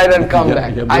satisfied and come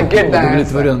back. I get that.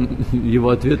 Удовлетворен его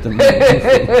ответом.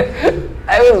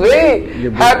 I was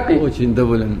very happy. Очень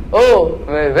доволен. Oh,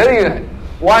 very nice.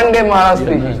 One day Maharaj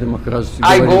speaking.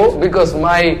 I go because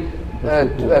my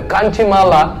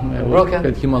Kanchimala broken.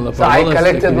 So I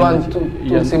collected one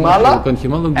Tulsimala.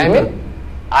 I mean,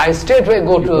 I straightway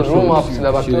go to the room of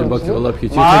Srila Bhakti.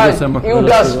 Maharaj, you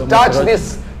just touch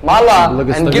this mala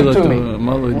and give to me.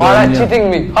 Maharaj cheating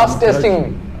me, first testing me.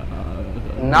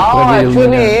 Now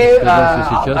actually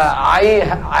I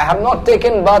have not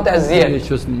taken bath as yet. As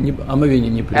yet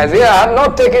I have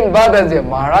not taken bath as yet.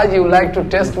 Maharaj, you like to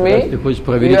test me? You are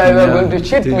going to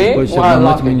cheat me?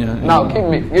 Maharaj, now give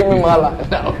me mala.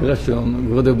 Хорошо, он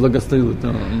благословил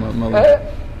это мало.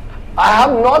 I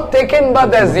have not taken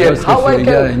bath as yet. How I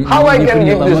can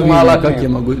give this mala to you?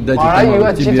 Maharaj, you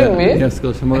are cheating me. Я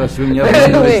сказал, что Махарадж, вы меня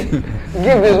обманываете.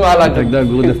 Give this mala to me. Тогда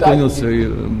Гурудев клонился и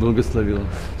благословил.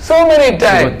 So many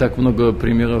times. Вот так много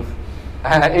примеров.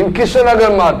 In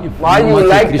Krishnanagar Math, Maharaj, you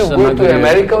like to go to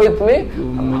America with me?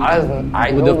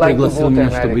 I don't like to go to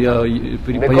America.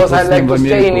 Because I like to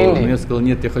stay in India. Я сказал,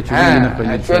 нет, я хочу в Индии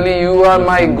находиться. Actually, you are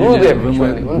my Gurudev.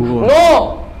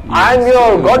 No! I am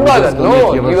your godmother.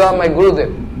 No, you are my Gurudev.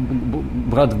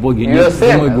 Брат в Боге, нет,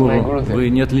 вы мой гуру. Вы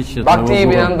не отличны от моего Bhakti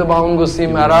Vedanta Bhavangusi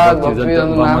Maharaj, Bhakti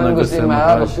Vedanta Bhavangusi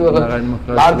Maharaj,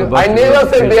 I never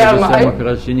said they are my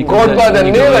godmother.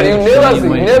 Never, you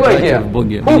never hear.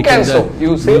 Who can so?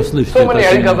 You say so many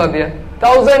Harikatha there.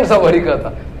 Thousands of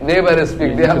Harikatha. Never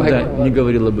speak. They are my godmother. Не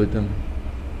говорил об этом.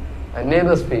 I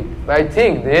never speak. But I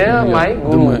think they are my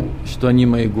guru. Думаю, что они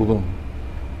мои гуру.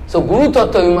 So Guru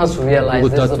Tаттva you must realize.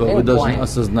 This is the main point.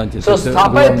 So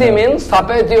Sthapati means,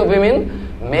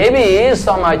 maybe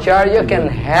some Acharya can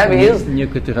have his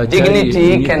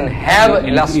dignity, can have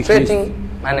illustrating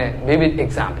vivid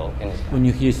example.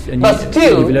 But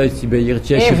still,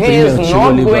 if he is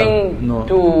not going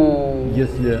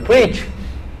to preach,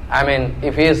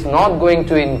 if he is not going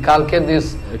to inculcate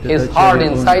this, his heart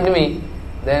inside me,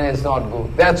 then it's not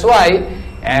good. That's why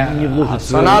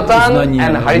Sanatan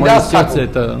and Haridas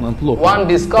Thakur, one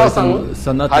discussion,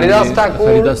 Haridas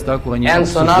Thakur and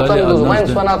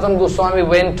Sanatan Goswami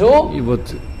went to,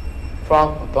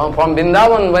 from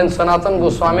Vrindavan, when Sanatan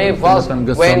Goswami first went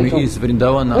to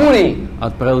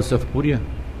Puri,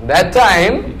 that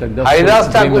time Haridas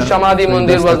Thakur Samadhi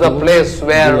Mandir was the place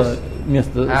where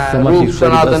Rup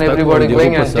Sanatan, everybody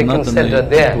going and taking shelter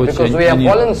there, because we have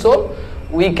fallen soul.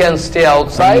 We can stay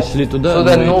outside so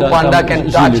that no panda can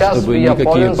touch us. We are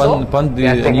fallen soul. We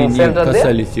are taking shelter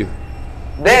there.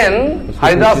 Then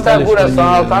Haridas Thakur and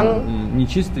Sanatan,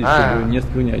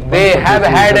 they have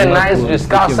had a nice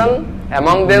discussion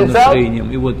among themselves.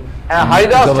 And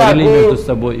Haridas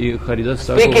Thakur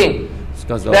speaking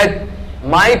that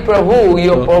my Prabhu,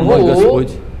 your Prabhu,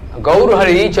 Gaur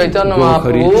Hari Chaitanya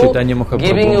Mahaprabhu,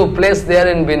 giving you place there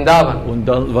in Vrindavan.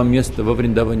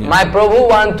 My Prabhu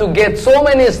want to get so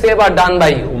many seva done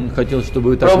by you.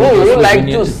 Prabhu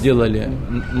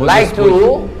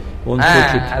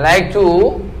like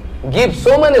to give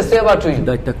so many seva to you.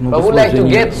 Prabhu like to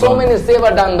get so many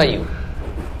seva done by you.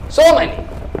 So many.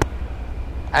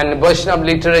 And Vaishnava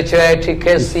literature,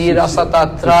 Tikasi,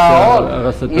 Rasatatra,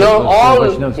 all,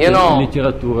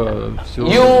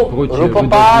 you,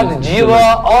 Rupapad, Jiva,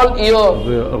 all your,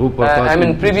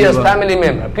 previous family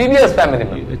member.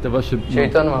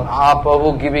 Chaitanya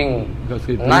Mahaprabhu giving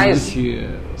nice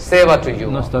seva to you.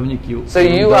 So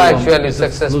you are actually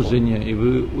successful.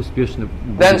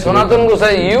 Then Sanatana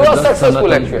Goswami, you are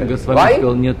successful actually. Why?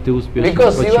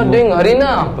 Because you are doing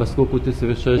Harinam.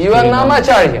 You are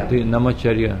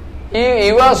Namacharya.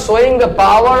 You are showing the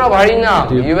power of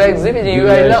Harinam. You are exhibiting, you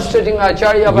are illustrating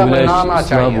Acharya of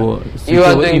Namacharya. You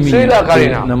are doing Srila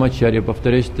Harinam.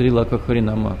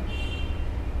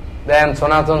 Then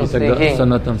Sanatana speaking,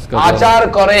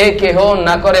 Achar kare keho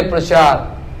na kare prachar.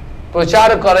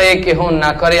 Prachar kare keho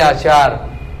na kare achar.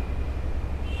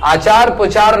 Achar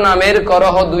prachar namer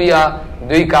karaho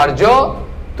dui karjo.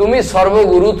 Tumi sarva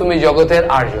guru, tumi jagoter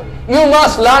arjo. You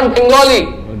must learn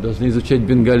Bengali. Должны изучать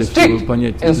бенгали, чтобы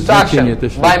понять значение, это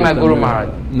что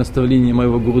наставление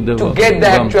моего Гурудева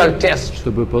вам,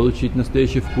 чтобы получить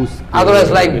настоящий вкус к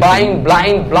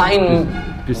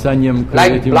писанием к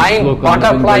этим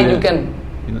слогам на бенгале.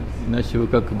 Иначе вы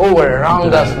как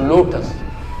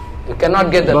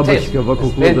бабочка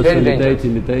вокруг лотоса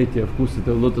летаете, а вкус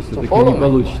этого лотоса таки не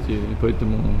получите.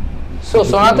 Поэтому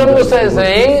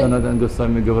Санатана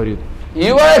Госвами говорит,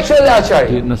 you are actually Acharya.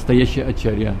 Ты настоящий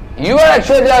Ачарья. You are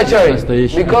actually Acharya.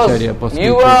 Because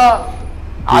you are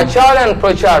Achar and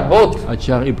Prachar both.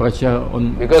 Ачар и Прачар,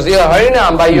 он... Because you are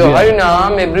Harinam, by your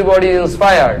Harinam everybody is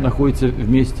inspired. Находится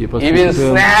вместе. Even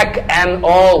snack and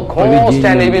all, ghost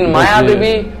and even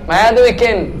Mayadevi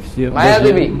came.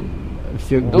 Mayadevi,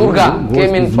 Durga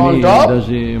came in front of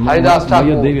Haridas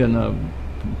Thakur.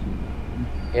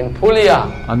 In Pulia,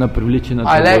 I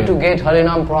like to get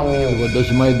Harinam from you.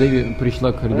 Даже Майя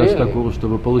пришла к Харидасу Такуру,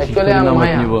 чтобы получить Харинам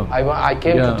от него.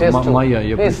 Я Майя,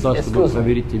 я пришла, чтобы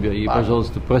проверить тебя. И,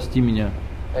 пожалуйста, прости меня.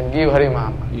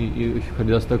 И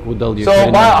Харидас Такур дал ей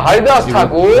Харинам.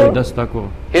 Харидас Такур,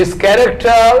 his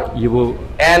character его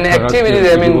and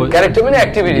activities, character means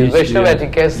activities, Vaishnava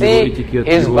etiquette,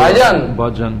 his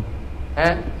bhajan.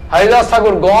 Haridas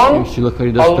Thakur gone,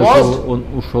 almost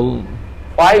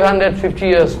 550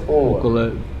 years old.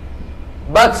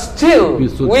 But still,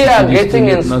 we are getting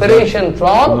inspiration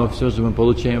from но все же мы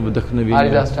получаем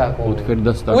вдохновение от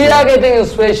Харидаса. We are getting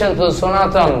inspiration from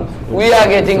Sanatan. We are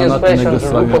getting inspiration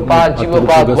from Rupapada,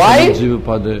 Jivapada. Why?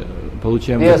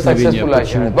 Получаем вдохновение,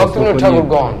 почему они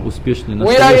успешны,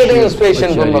 настоящие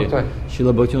ачарьи.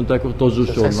 Шрила Бхактивинода Тхакур тоже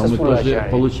ушел, но мы тоже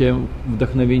получаем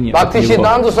вдохновение от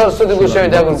него.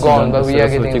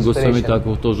 Сарасвати Госвами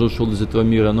Тхакур тоже ушел из этого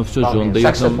мира, но все же он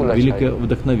дает нам великое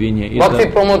вдохновение. И это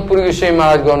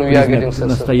признак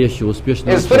настоящего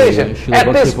успешного ачарьи. Шрила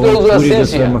Бхакти Прамод Пури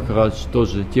Госвами Махарадж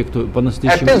тоже, те, кто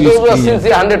по-настоящему искренне,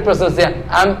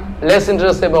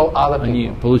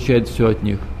 они получают все от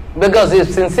них. Because if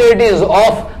sincerity is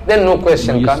off, then no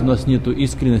question comes. Если у нас нету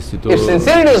искренности, то if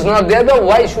sincerity is not there, then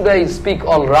why should I speak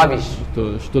all rubbish?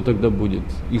 То что тогда будет?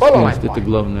 Искренность это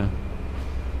главное.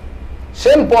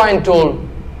 Same point told.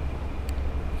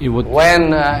 И вот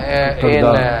when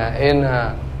in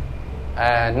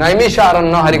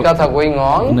Naimisharanya Harikatha going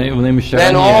on,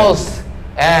 then all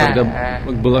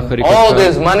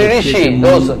these Mani Rishi,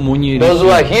 those who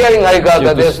are hearing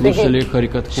Harikatha, they are speaking.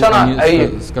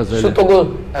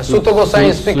 Sutta Goswami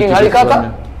is speaking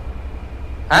Harikatha.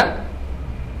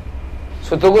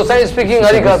 Sutta Goswami is speaking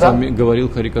Harikatha.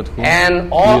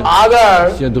 And all other,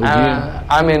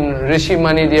 Rishi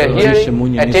Mani, they are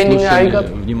hearing, attending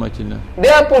Harikatha. They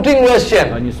are putting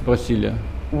question.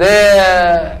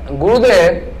 The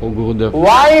Gurudev,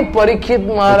 why Parikshit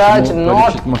Maharaj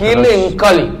not killing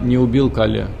Kali? Не убил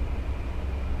Кали.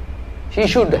 He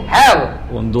should have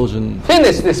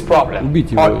finished this problem.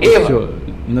 Убить его и все,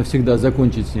 навсегда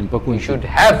закончить с ним, покончить. He should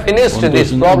have finished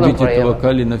this problem forever.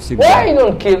 Кали навсегда. Why he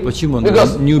don't kill? Почему он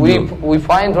Because не убил? we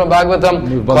find from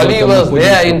Bhagavatam, Kali was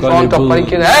there in front of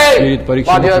Parikshit. Hey, перед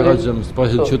Парикшит Махараджем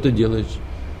спрашивает, что ты делаешь?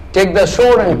 Take the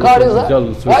sword and cut his head.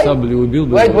 Why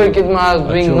Parikshit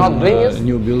Maharaj not doing it?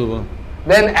 Не убил его.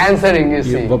 Then answering, you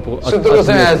see,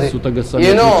 Sutta Goswami,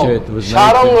 you know,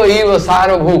 Saranga Eva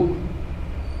Sarabhu.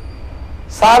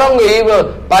 Saranga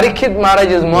Eva, Parikshit Maharaj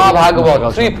is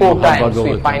Mahabhagavat 3-4 times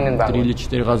we find in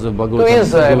Bhagavatam. So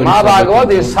is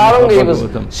Mahabhagavat is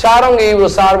Saranga Eva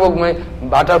Sarabhu,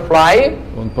 butterfly,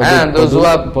 and those who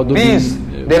are bees.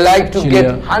 They like to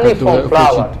get honey from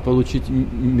flower.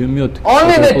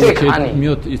 Only they take honey.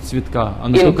 In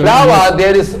flower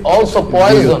there is also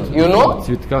poison, you know.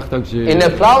 In a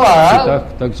flower,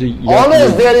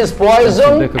 always there is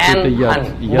poison and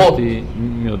honey, both.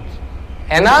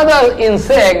 Another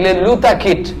insect, like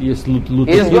lutakit, is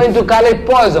going to collect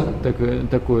poison.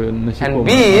 And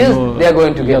bees, they are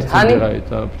going to get honey.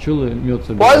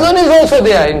 Poison is also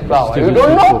there in flower. You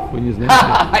don't know?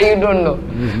 You don't know.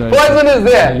 Poison is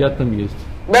there.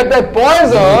 But the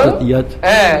poison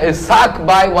is sucked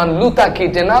by one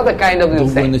lutakit, another kind of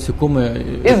insect. His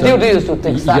duty is to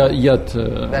take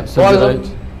that poison.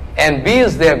 And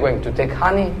bees, they are going to take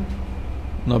honey.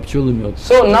 So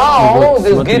now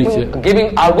this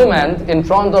giving argument in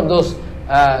front of those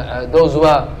who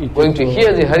are going to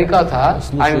hear the Harikatha,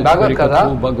 I mean Bhagavad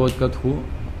Katha,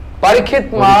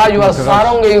 Parikshit Maharaj was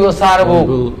Saranga Eva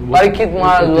Sarabhu. Parikshit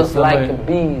Maharaj was like a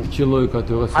bee,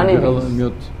 honey bees.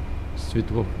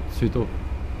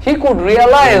 He could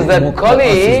realize that Kali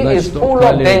is full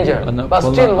of danger, but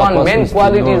still one main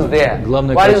quality is there.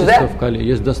 What is that?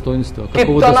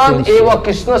 Kirtanam eva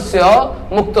Krishnasya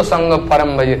mukta sangha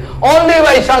parambaji. Only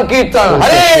by Sankirtan.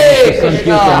 Hare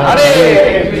Krishna,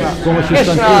 Hare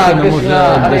Krishna,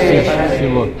 Krishna,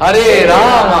 Hare Hare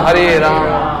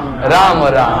Rama,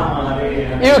 Rama Rama.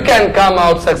 You can come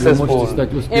out successful.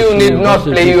 You need not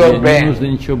play your brain.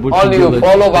 Only you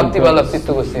follow Bhakti Vallabha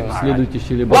Goswami Maharaj.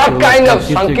 What kind of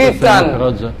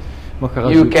Sankirtan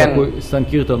you can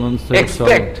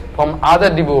expect from other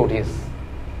devotees?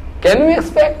 Can we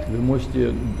expect?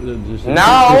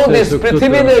 Now this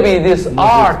Prithvi Devi, this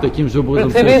art,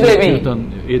 Prithvi Devi,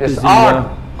 this art,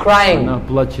 crying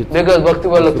because Bhakti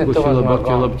Vallabha was not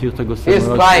gone. He is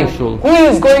crying. Who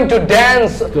is going to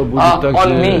dance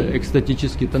on me?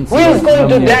 Who is going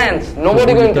to dance?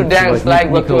 Nobody going to dance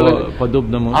like Bhakti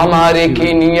Vallabha. Amare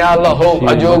ki niyala ho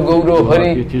ajo gauro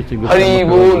hari hari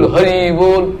bol hari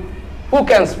bol. Who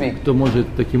can speak?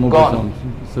 Gone.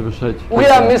 We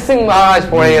are missing Maharaj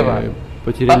forever,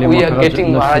 but we are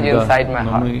getting Maharaj inside my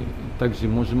heart. I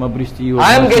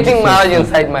am getting Maharaj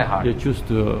inside my heart.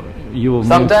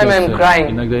 Sometimes I am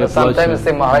crying, but sometimes I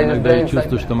say Maharaj is there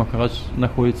inside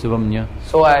me.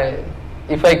 So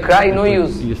if I cry, no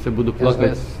use. So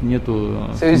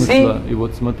you see,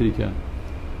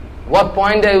 what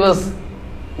point I was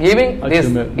giving? This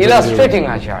illustrating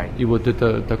Acharya.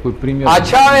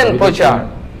 Acharya and Pachar.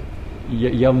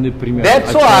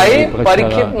 That's why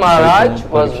Parikshit Maharaj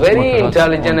was very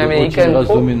intelligent. I mean, he can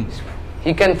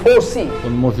He can foresee.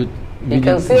 Он может видеть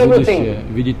будущее,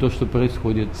 видеть то, что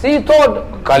происходит. See, he thought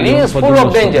Kali is full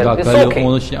of danger. Да, It's Кали, okay.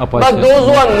 он очень опасен. But those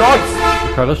who are not,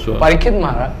 хорошо. Parikshit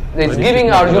Maharaj is giving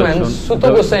arguments.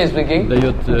 Sutta Goswami speaking.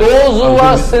 Those who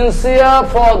are sincere,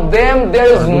 for them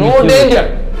there is no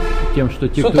danger. Тем, что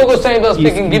те, Sutta Goswami was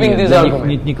speaking, giving these arguments.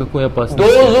 Нет никакой опасности.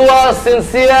 Those who are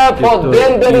sincere, for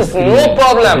them there is no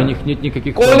problem. Для них нет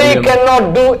никаких Kali проблем.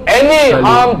 cannot do any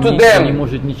harm to them.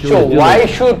 So why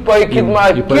should Parikshit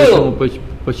Maharaj kill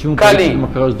Почему Kali?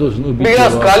 Махарадж должен убить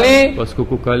Because его? Kali,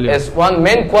 Поскольку Кали, as one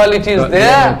main quality is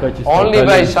there, only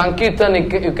by Sanкиртан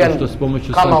you can что с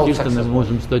помощью come out Санкиртана мы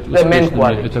можем стать the main успешными.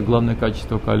 quality. Это главное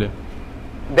качество Кали.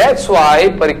 That's why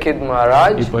Parikshit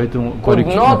Maharaj И поэтому could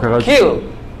Парикшит not Махарадж, kill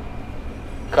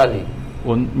Kali.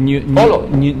 он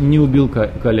не убил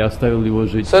Кали, оставил его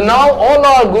жить. So now all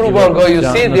our Guru Varga, you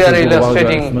see they are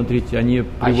illustrating Смотрите, они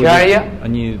приводят, Acharya.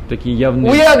 они такие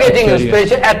явные. We are getting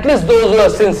inspiration, at least those who are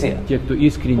sincere. Те, кто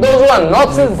искренне. Those who are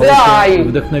not sincere,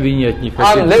 Вдохновение от них.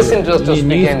 I'm less interested to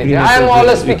speak anything. I am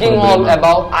always speaking all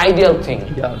about ideal things.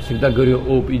 Я всегда говорю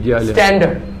об идеале.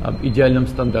 Standard. Об идеальном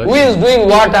стандарте. Who is doing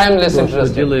what, I am less То, что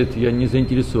interested. делает, я не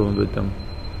заинтересован в этом.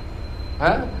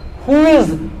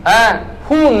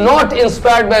 Who not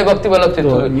inspired by Bhakti Vallabha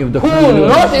who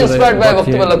not inspired by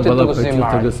Bhakti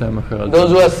Vallabha those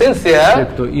who are sincere,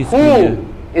 who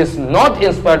is not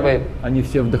inspired by, они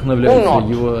все вдохновляются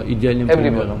его идеальным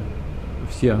примером.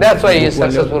 Все. That's why he is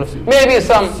successful. Maybe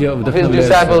some of his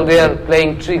disciples they are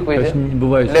playing trick with it.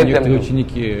 Бывает, что некоторые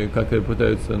ученики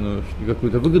пытаются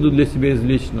какую-то выгоду для себя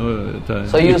извлечь, но это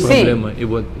их проблема. И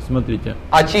вот смотрите.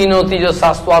 Achinoti jo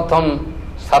sastvatam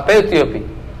sapetyopi.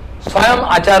 Swayam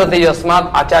acharati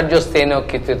yasmat acharjosteno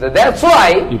kitrita. That's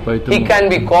why he can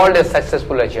be called a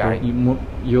successful acharya.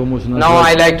 Now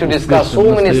I like to discuss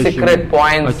so many secret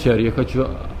points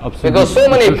because so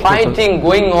many fighting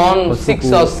going on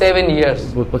 6 or 7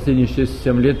 years. Последние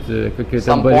 6-7 лет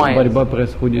какая-то борьба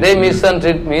происходит. They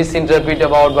misinterpret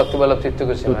about Bhakti Vallabha Tirtha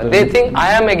Goswami. They think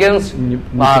I am against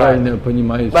Maharaj,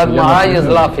 but Maharaj is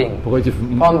laughing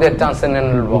from their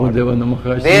transcendental world.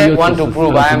 They want to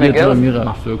prove I am against.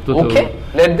 Okay,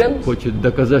 let them. Хочет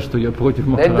доказать, что я против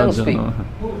Let them Махараджа. speak.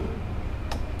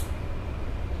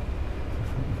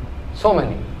 So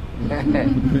many.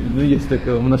 Ну есть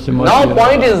такое в нашей Now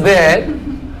point is that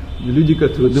люди,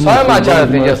 которые думают,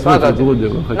 что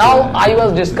now I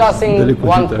was discussing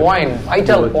one point,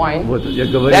 vital point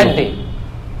that day.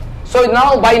 So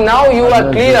by now you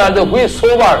are clear that who is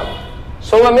sober.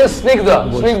 Sober means snigdha.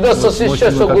 Snigdha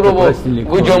sasishya saguruvo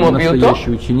gujama pyuto.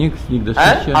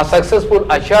 A successful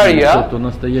acharya,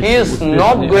 he is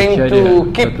not going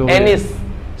to keep any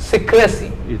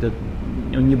secrecy,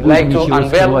 like to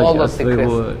unveil all the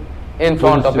secrets in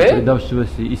front of a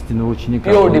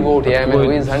pure devotee, I mean, who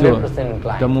is 100%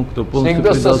 inclined.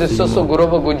 Snigdha sasishya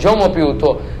saguruvo gujama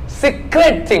pyuto.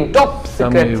 Secret thing, top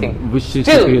secret thing.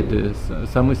 Still, the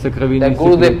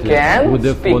Gurudev can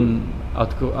speak.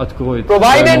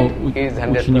 Provided he is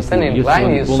 100%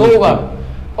 inclined, he is sober.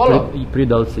 Follow.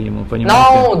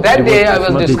 Now that day I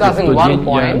was discussing one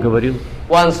point,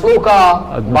 one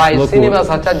sloka by Srinivas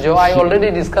Acharya. I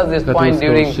already discussed this point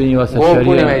during Guru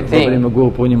Purnima, I think.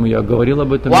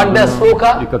 What does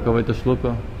sloka?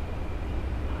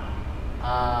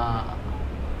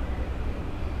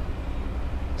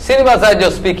 Srinivas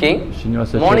Acharya speaking.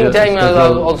 Morning time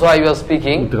also I was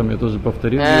speaking.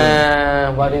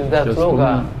 What is that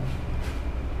sloka?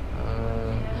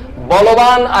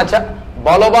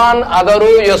 Balavan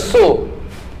adaru yasu.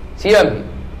 Chiyami.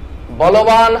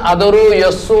 Balavan adaru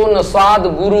yasu naswad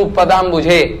guru padam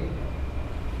bujhe.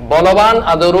 Balavan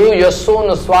adaru yasu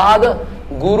naswad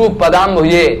guru padam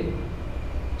bujhe.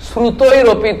 Srutoir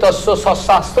api tasya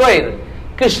sasastroir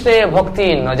Krishna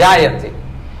bhakti najayate.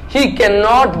 He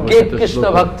cannot get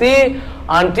Krishna bhakti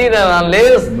until and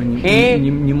unless he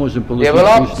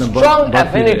develops strong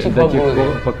affinity for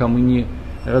Guru.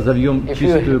 If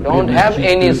you don't have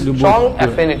any strong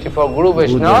affinity for Guru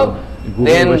Vaishnava,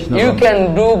 then you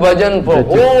can do bhajan for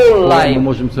whole life,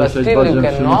 but still you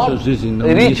cannot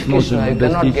reach Krishna, you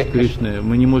cannot get Krishna.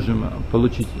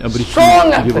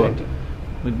 Strong affinity.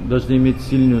 Мы должны иметь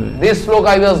сильную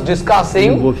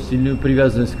любовь, сильную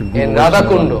привязанность к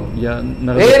Гуру. Я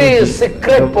на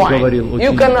Радхакунде говорил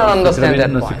очень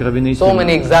сокровенные темы.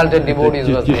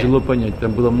 Это тяжело понять,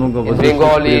 там было много возрастных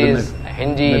преданных. На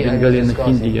бенгале, на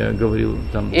хинди я говорил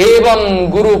там. Evam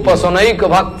guru pasanayika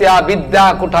bhaktya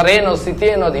vidya kutarena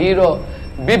sitena dhiro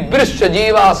vibhrishya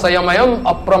jiva sayamayam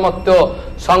apramatya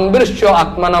sangbhrishya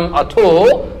atmanam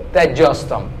atho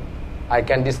tajyastam. I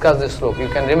can discuss this sloka, you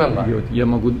can remember. Я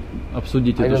могу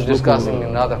обсудить эту шлоку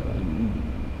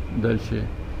дальше.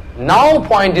 Now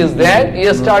point is that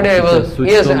yesterday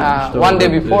one day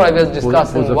before I was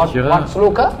discussing what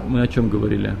sloka? Мы о чем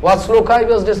говорили? What sloka I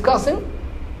was discussing?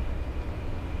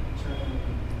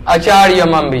 Acharya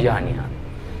mam vijanya.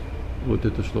 Вот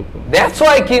это шлока. That's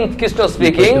why Krishna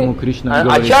speaking,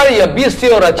 Acharya, be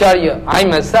your Acharya, I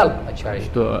myself Acharya.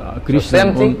 Что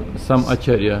Кришна, он сам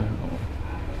Ачарья.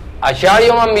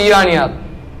 Acharya mam vijanya,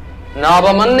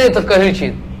 navamaneta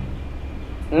kahichit,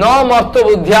 no marta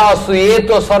buddhya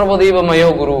suyeto sarvadeva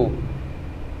mayo guru.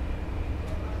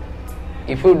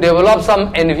 If you develop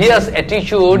some envious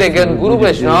attitude against Guru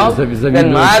Vaishnava,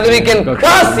 then Mayadvi can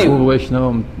crush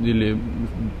you.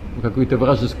 Какую-то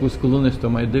вражескую склонность, то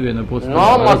Майадеви, она просто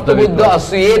раздавит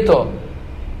вас.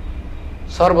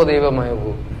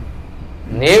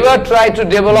 Never try to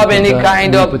develop any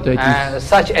kind of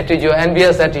such attitude,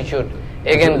 envious attitude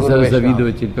against Guru Vaishnava.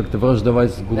 Завидовать или как-то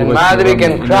враждовать с Гуру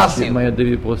Вайшнавом,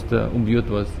 Майадеви просто убьет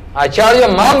вас. Acharya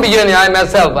mam vijanya, I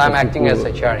myself, I am acting as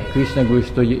Acharya. Кришна говорит,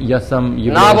 что я сам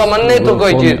являюсь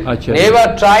Верховным Ачарьей.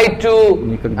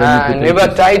 Never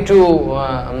try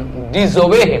to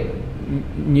disobey him.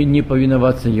 Не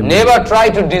повиноваться ему. Never try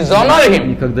to dishonor him.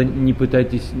 Никогда не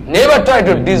пытайтесь Never try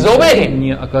to disobey him.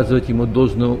 Не оказывать ему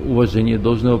должного уважения,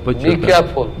 должного почета. Be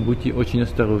careful. Будьте очень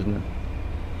осторожны.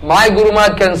 My Guru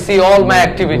Maharaj can see all my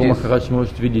activities. Гуру Махарадж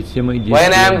может видеть все мои действия.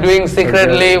 When I am doing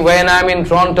secretly, when I am in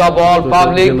front of all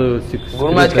public, Guru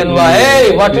Maharaj can watch.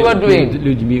 Hey, what you are doing?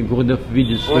 Людьми Гурудев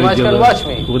видит, что я делаю.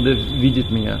 Гурудев видит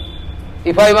меня.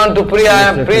 If I want to pray, I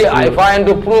am free. If I want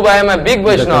to prove I am a big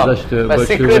Vaishnava, but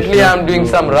secretly I am doing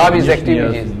some rubbish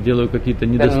activities,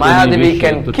 then Mayadevi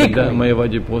can kick me.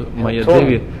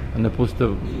 Маядеви, она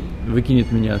просто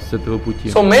выкинет меня с этого пути.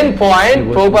 So main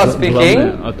point, Prabhupada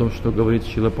speaking, о том, что говорит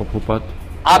Шрила Прабхупад.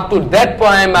 Up to that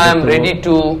point I am ready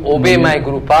to obey my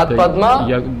Guru Padma,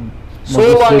 so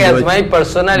long as my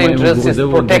personal interest is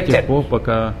protected.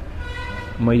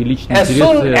 As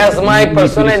soon as my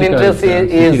personal interest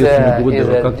is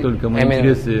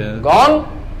gone,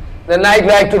 then I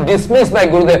like to dismiss my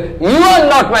Gurudev. You are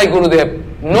not my Gurudev.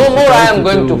 No more I am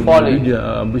going to follow you.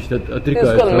 This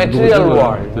is called material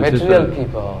world, material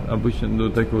people.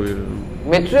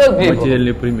 Material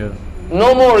people.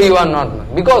 No more you are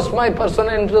not. Because my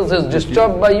personal interest is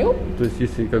disturbed by you. То есть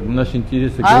если как бы наши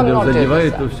интересы Гурудев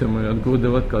задевает, то все, мы от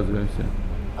Гурудева отказываемся.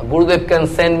 Gurudev can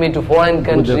send me to foreign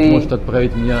country. Гурудев может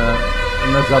отправить меня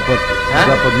на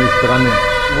западные страны.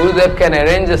 Gurudev can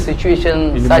arrange a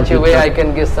situation such a way I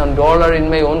can get some dollar in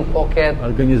my own pocket.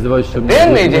 Организовать, чтобы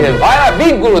then may I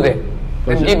big Gurudev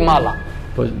and give mala.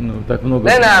 Так много.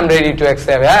 Then I am ready to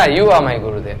accept. You are my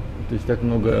Gurudev. То есть так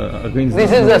много организаций.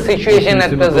 This is the situation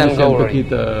at present, Gauri.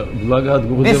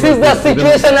 This is the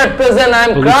situation at present. I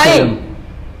am crying.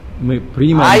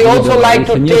 I also like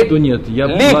to take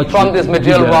leave from this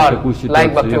material world,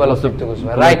 like Bhakti Vallabha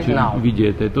right now.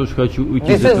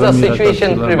 This is the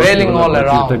situation prevailing all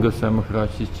around.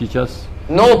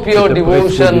 No pure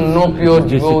devotion, no pure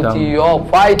devotee. You are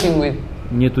fighting with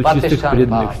Нету чистых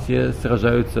преданных, все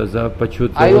сражаются за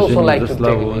почет, за уважение, за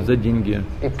славу, за деньги.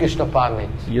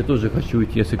 Я тоже хочу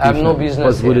уйти, если Кришна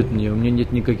позволит мне. У меня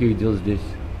нет никаких дел здесь.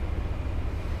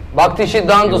 Bhakti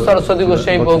Siddhanta Saraswati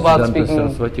Goswami Prabhupada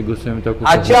speaking,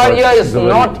 Acharya is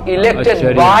not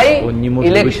elected by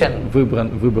election.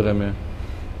 Выборами.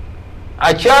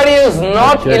 Acharya is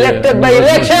not elected by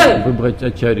election. Выбрать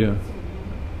Ачарью.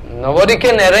 Nobody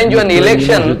can arrange an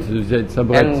election взять,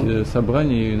 собрать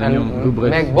собрание и на нем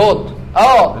выбрать. Make both.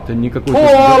 Oh, это не какое-то who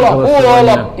all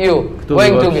of you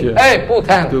going to be? Hey, put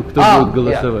hand. Кто будет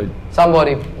голосовать?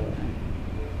 Somebody.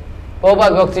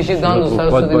 Prabhupada Bhakti Siddhanta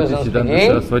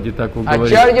Saraswati speaking,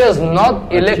 Acharya is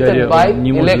not elected by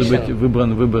election. Быть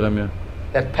выбран выборами.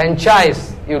 That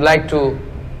franchise you like to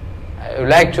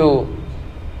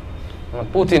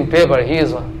put in paper. He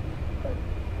is one.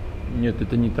 Нет,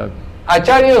 это не так.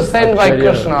 Acharya is sent by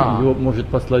Krishna. Его может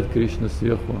послать Кришна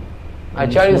сверху.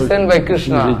 Acharya is sent by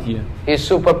Krishna. His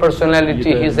super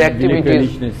personality, his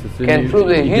activities can prove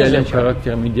that he is Acharya.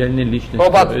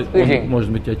 Prabhupada speaking. Может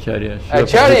быть Acharya.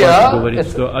 Acharya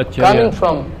is coming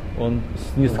from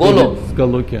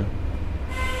Галоки.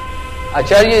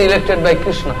 Acharya is elected by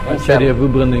Krishna. Acharya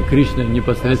выбранный Кришной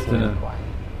непосредственно.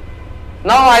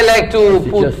 Now I like to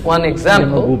put one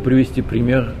example. Я могу привести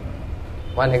пример.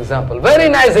 One example, very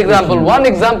nice example. One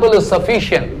example is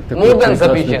sufficient, more than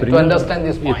sufficient to understand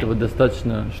this point. Этого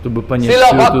достаточно, чтобы понять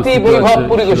Шрила Бхакти Vaibhav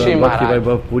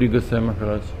Goswami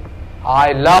Maharaj.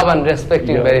 I love and respect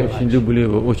him very much. Очень люблю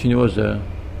его, очень уважаю.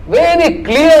 Very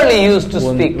clearly used to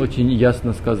speak. Он очень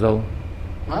ясно сказал.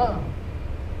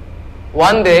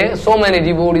 One day, so many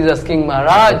devotees asking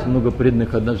Maharaj, много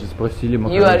преданных однажды спросили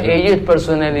you are aged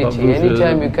personality,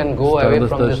 anytime you can go away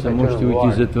from this material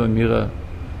world.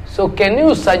 So can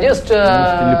you suggest to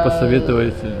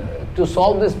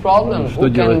solve this problem, who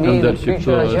can be the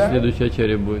future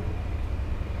acharya?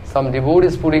 Some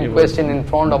devotees putting question in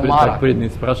front of Maharaj.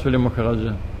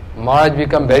 Maharaj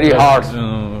become very hard.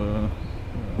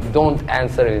 Don't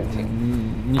answer anything.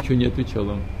 Ничего не отвечал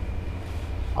он.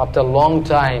 After a long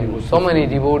time, so many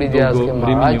devotees ask him,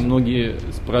 Maharaj, you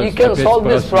can опять solve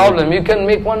this problem, you can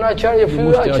make one acharya,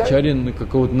 few acharya.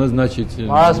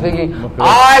 Maharaj speaking,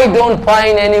 I don't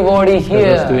find anybody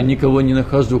here. Что я никого не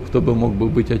нахожу, кто бы мог бы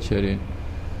быть ачарьей.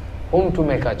 Whom to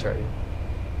make acharya?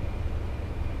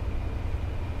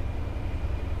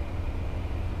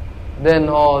 Then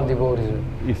all devotees.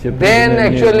 Then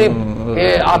actually,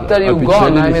 after you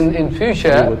gone, I mean in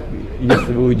future,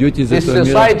 если вы уйдете из этого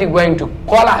мира, going to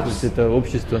collapse. Это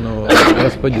общество, оно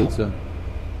распадется.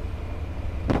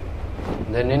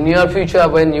 Then in your future,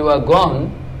 when you are gone,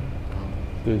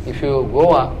 if you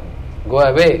go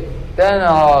away, then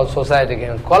our society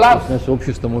can collapse. Наше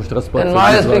общество может распасться. And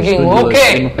Maharaj speaking,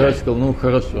 okay. Махарадж сказал, ну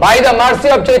хорошо. By the mercy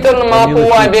of Chaitanya Mahaprabhu,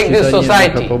 I make this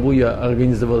society. Я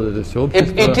организовал это все общество.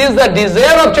 If it is the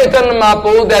desire of Chaitanya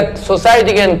Mahaprabhu that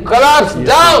society can collapse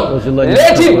down,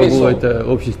 let it be so. Это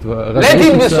общество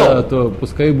разрушится, то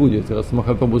пускай будет, раз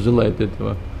Махапрабху желает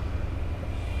этого.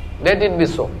 Let it be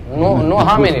so. No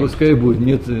harm in it. Пускай будет,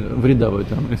 нет вреда в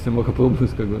этом, если Махапрабху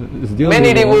сделал.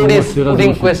 Many devotees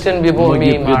putting question before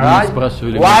me, Maharaj,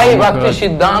 why Bhakti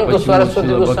Siddhanta Saraswati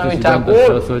Goswami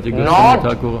Thakur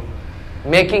not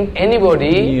making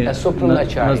anybody a supreme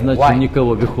acharya? Why?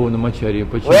 Никого верховным ачарьей.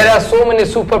 Whereas so many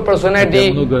super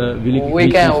personality, много великих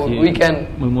личностей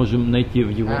мы можем найти в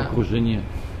его окружении.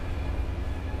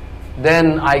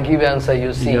 Then I give answer,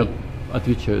 you see. Я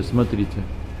отвечаю, смотрите.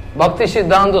 Bhakti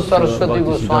Siddhanta Saraswati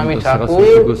Goswami Thakur,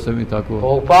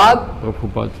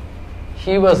 Prabhupada,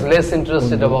 he was less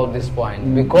interested about this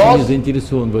point because he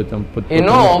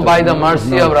know by the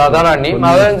mercy of Radharani,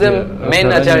 Maharanjam main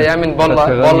acharya, I mean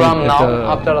Balaram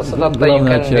now, after Asatatta you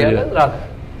can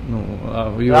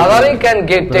realize Radharani can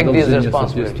take this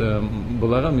responsibility.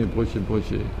 Radharani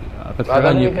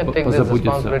can take this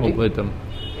responsibility.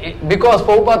 Because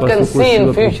Prabhupada can see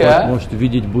in future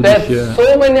that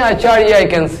so many acharya I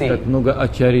can see.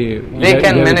 They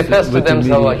can manifest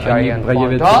themselves acharya and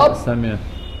point out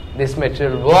this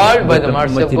material world by the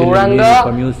mercy of Gauranga.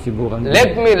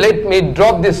 Let me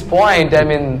drop this point, I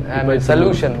mean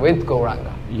solution with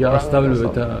Gauranga.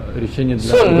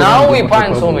 So now we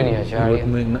find so many acharya.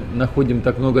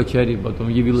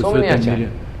 So many acharya.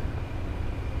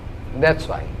 That's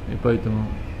why.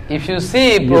 If you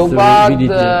see Prabhupada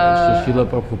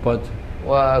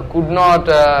could not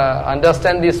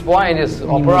understand this point, is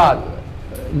aparad.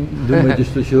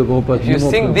 If you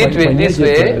think this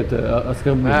way,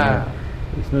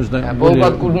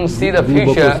 Prabhupada couldn't see the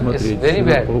future, it's very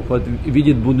bad.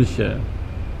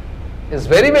 It's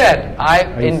very bad.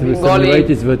 In Bengali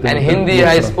and Hindi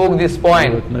I spoke this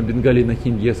point.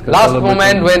 Last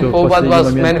moment when Prabhupada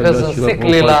was manifesting Sikh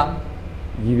Lila,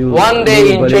 one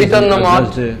day in Chaitanya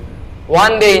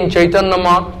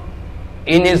Math,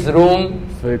 in his room,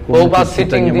 Prabhupada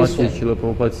sitting this way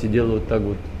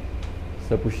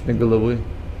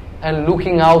and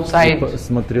looking outside,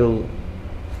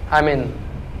 I mean,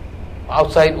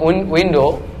 outside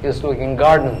window, is looking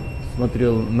garden,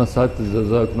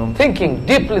 thinking,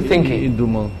 deeply thinking.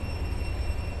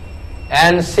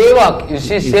 And Sevak, you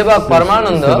see Sevak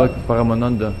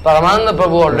Paramananda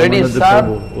Prabhu already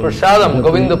served Prasadam,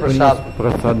 Govinda Prasad,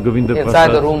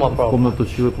 inside the room of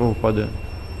Prabhupada.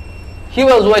 He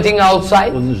was waiting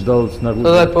outside so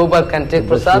that Prabhupada can take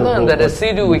Prasadam and that as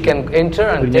Sidhu we can enter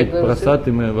and take the Prasad.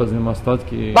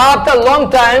 But after a long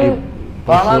time,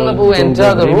 Paramananda Prabhu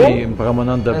entered the room,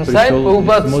 inside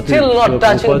Prabhupada still not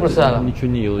touching Prasadam,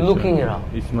 looking around.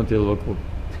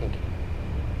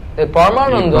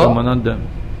 Paramananda,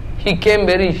 he came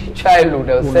very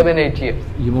childhood, 7-8 years,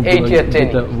 8 years,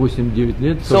 10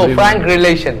 years. So frankly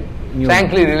relation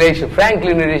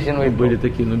with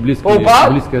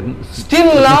Prabhupada.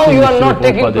 Still now you are not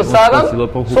taking prasadam,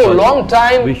 so long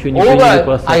time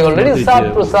over, I already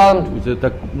served prasadam.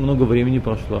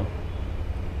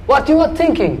 What you are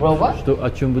thinking,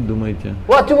 Prabhupada?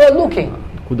 What you are looking?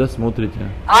 Куда смотрите?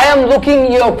 I am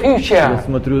looking your future. Я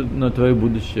смотрю на твое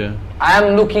будущее. I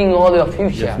am looking all your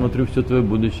future. Я смотрю все твое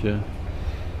будущее.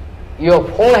 Your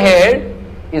forehead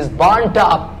is burnt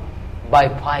up by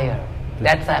fire.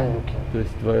 That's I am looking. То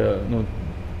есть твоя,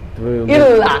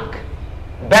 ill luck.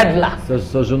 bad luck.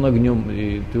 Сожжен огнем,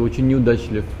 и ты очень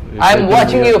неудачлив. I am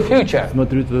watching your future.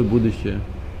 Смотрю твое будущее.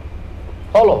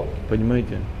 Follow.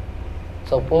 Понимаете?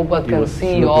 So Prabhupada can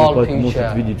see all future.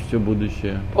 Может видеть все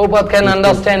будущее. Prabhupada can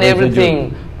understand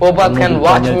everything. Prabhupada can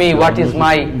watch me, what is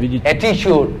my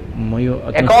attitude.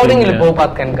 Accordingly,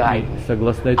 Prabhupada can guide.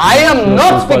 I am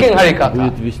not speaking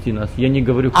Harikatha. Я не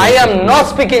говорю I am not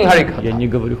speaking Harikatha. Я не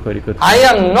говорю Харикатху. I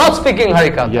am not speaking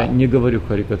Harikatha. Я не говорю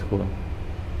Харикатху.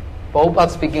 Prabhupada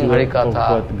speaking Harikatha.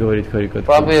 Prabhupada говорит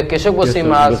Харикатху. Prabhupada Keshav Goswami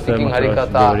Maharaj speaking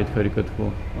Harikatha. Говорит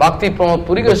Харикатху. Bhakti Pramod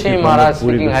Puri Goswami Maharaj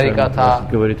speaking Harikatha.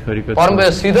 Говорит Харикатху.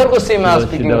 Paramveda Sridhar Goswami Maharaj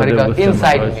speaking Harikatha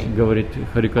inside me. Говорит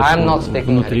Харикатху. I am not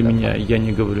speaking Внутри меня я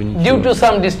не говорю ничего. Due to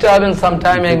some disturbance,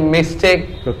 sometime I mistake.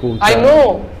 I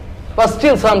know, but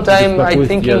still sometime I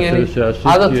thinking any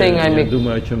other thing I make.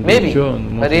 Maybe,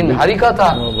 but in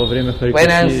Harikatha, when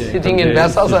I am sitting in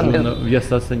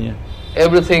Vyasasana,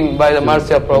 everything by the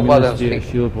mercy of Prabhupada speaking.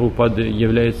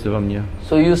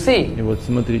 So you see,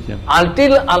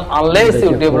 until unless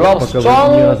you develop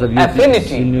strong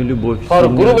affinity for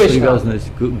Guru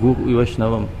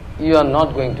Vaishnava, you are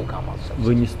not going to come out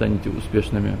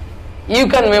successful. You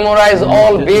can memorize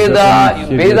all Veda,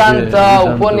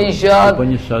 Vedanta, Upanishad.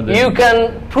 You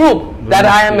can prove that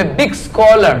I am a big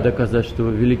scholar.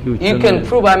 You can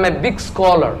prove I am a big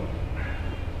scholar.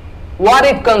 What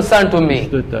it concern to me?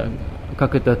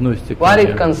 Как это относится к What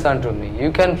it concern to me?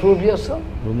 You can prove yourself.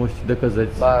 Вы можете доказать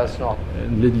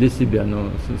для себя,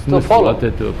 но смысл от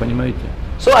этого, понимаете?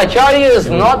 So Acharya is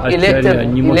not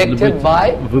elected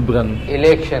by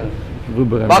election.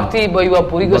 Bhakti Bhaiva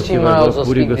Puri Goswami Maharaj also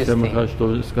speak this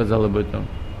thing. Сказал об этом.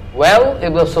 Well,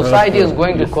 if the society is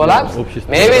going to collapse,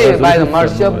 maybe by the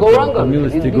mercy of Gauranga,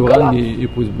 it will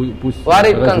collapse. What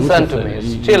it concern to me?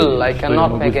 Still, I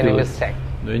cannot make any mistake.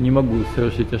 Я не могу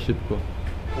совершить ошибку.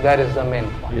 That is the main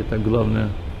point. Это главное.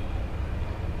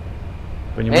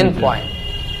 Понимаете? Main point.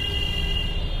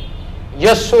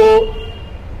 Jasho.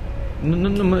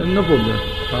 Напомню.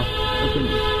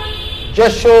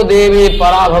 Jasho Devi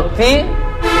Parabhakti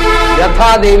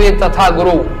Yatha Devi Tatha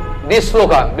Guru. This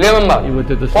sloka, remember.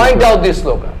 Point out this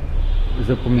sloka.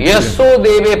 Jasho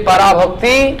Devi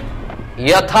Parabhakti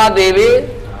Yatha Devi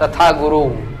Tatha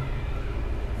Guru.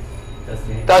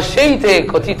 Tashaite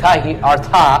Kotitahi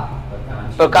Artha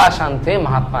Prakashante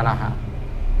Mahatmanaha.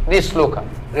 This sloka,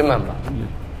 remember.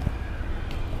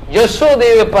 Jasho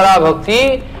Devi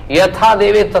Parabhakti Yatha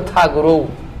Devi Tatha Guru.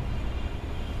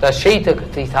 Tashaita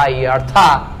Katithai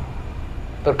Artha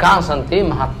Prakashante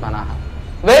Mahatmanaha.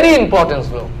 Very important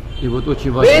sloka.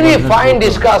 Very fine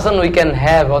discussion we can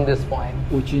have on this point.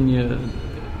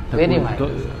 Very fine.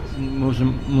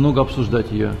 Можем много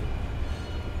обсуждать ее.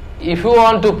 If you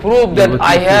want to prove that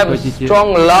I have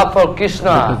strong love for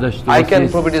Krishna, I can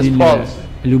prove it is false.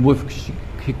 Любовь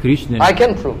к Кришне. I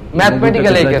can prove.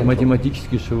 Mathematically I can prove.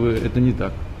 Математически, что это не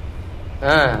так.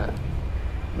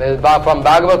 From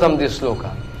Bhagavatam this sloka.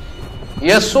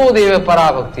 Yasodeva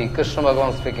Parabhakti, Krishna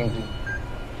Bhagavan speaking to you.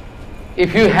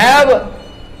 If you have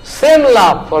same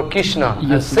love for Krishna,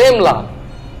 the same love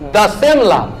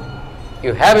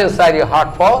you have inside your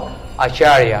heart for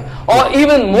Acharya, or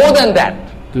even more than that.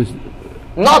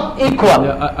 Not equal.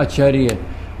 Acharya,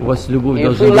 у вас любовь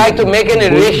if you like to make any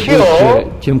ratio,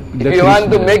 if you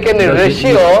want to make any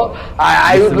ratio,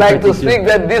 I would like to speak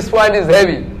that this point is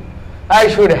heavy. I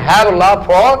should have love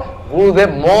for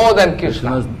Gurudev more than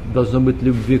Krishna. That's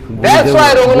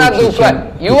why Raghunath Goswami,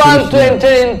 you want to enter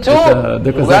into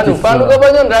Upanuga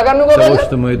Bhajan, Raganuga Bhajan?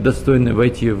 Что мы достойны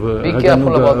войти в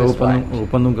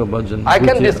Рапануга Баджан. I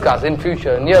can discuss in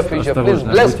future, near future. Please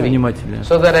bless me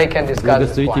so that I can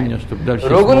discuss this point.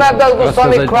 Raghunath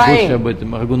Goswami crying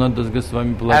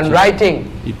and writing.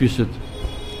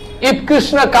 If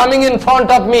Krishna coming in front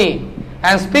of me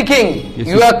and speaking,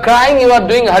 you are crying, you are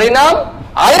doing Harinam,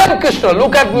 I am Krishna,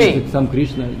 look at me. I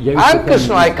am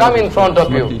Krishna, I come in front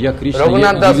of you.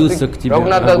 Raghunath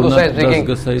Goswami speaking.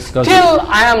 Still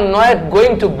I am not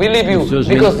going to believe you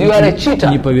because you are a cheater.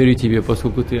 I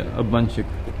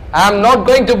am not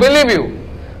going to believe you.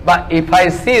 But if I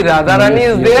see Radharani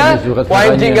is there,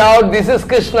 pointing out, this is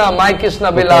Krishna, my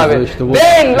Krishna beloved,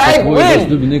 then like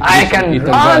wind, I can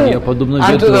run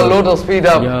unto the lotus feet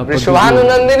of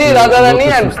Vrishabhanandini, Radharani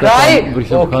and cry,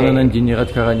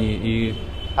 okay,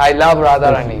 I love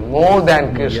Radharani more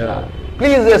than Krishna.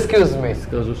 Please excuse me.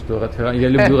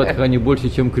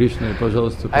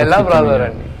 I love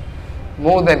Radharani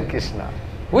more than Krishna.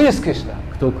 Who is Krishna?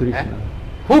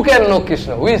 Who can know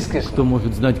Krishna? Who is Krishna? Кто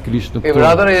может знать Кришну? If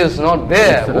Radharani is not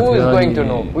there, who is going to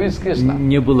know? Who is Krishna?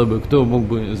 Не было бы, кто мог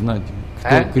бы знать,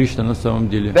 кто Кришна на самом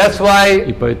деле? That's why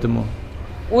и поэтому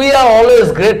we are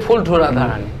always grateful to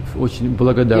Radharani. очень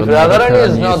благодарны. If Radharani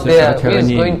is not there, who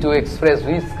is going to express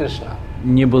who is Krishna?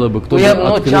 Не было бы, кто бы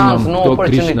открыл нам, кто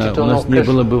Кришна, у нас не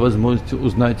было бы возможности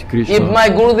узнать Кришну. If my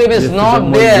Gurudev is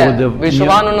not there,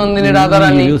 Vishwananandini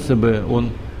Radharani, явился бы,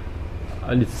 он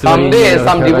someday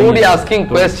some devotee asking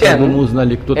question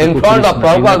in front of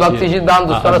Prabhupada Bhakti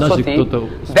Siddhanta Saraswati.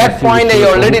 That point I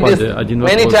already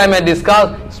many times I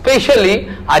discussed. Especially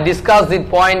I discussed this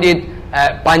point in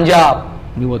Punjab,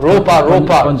 Rupa in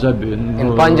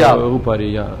Punjab.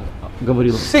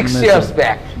 6 years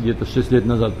back. Где-то 6 лет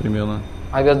назад примерно.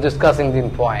 I was discussing this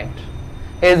point.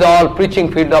 It is all preaching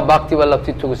field of Bhakti Vallabha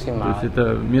Tirtha Goswami Maharaj.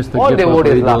 Это место, где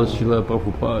проповедовал Шрила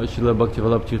Бхакти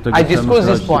Валлабха Tirtha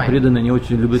Goswami преданные не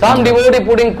очень любят. Some devotee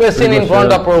putting question in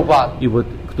front of Prabhupada. И вот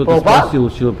кто-то спросил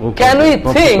Шрила Прабхупада, can we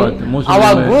think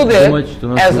our Gurudev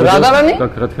as Radharani?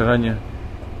 Как Радхарани?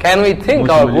 Can we think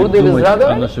our Gurudev is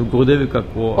Radharani? О нашем Гурудеве как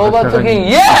о Radharani?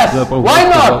 Yes, why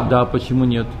not? Да, почему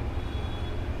нет?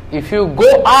 If you go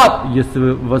up Если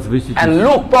вы возвыситесь, and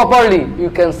look properly, you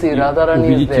can see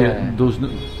Radharani is there.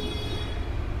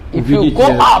 If you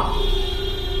go up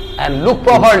and look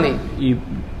properly,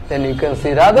 then you can see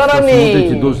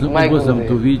Radharani. My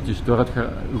Gurudev. Увидите, что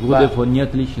Гурудев он не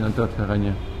отличен от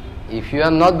Радхарани. If you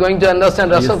are not going to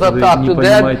understand Rasa Tattva up to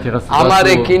that,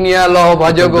 Amare Kinya Lo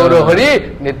Bhajo Gauro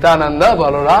Hari, Nityananda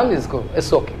Balaram is good.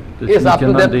 It's okay. It's up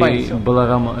to that point.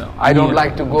 I don't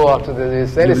like to go up to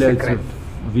this. It's very secret.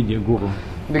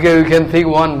 Because you can think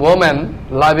one woman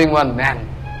loving one man,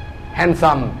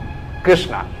 handsome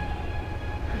Krishna.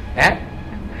 Eh?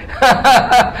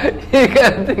 You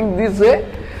can think this way.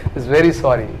 It's very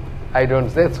sorry. I don't.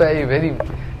 That's why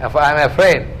I'm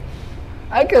afraid.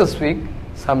 I can speak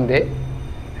someday.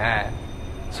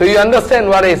 So you understand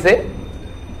what I say?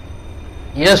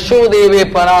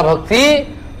 Yashodeve Parabhakti.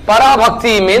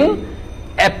 Parabhakti means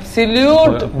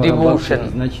absolute devotion.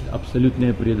 Значит,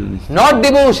 абсолютная преданность. Not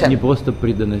devotion. Не просто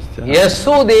преданность.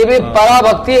 Yashodeve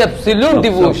Parabhakti, absolute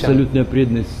devotion. Абсолютная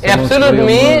преданность. Absolute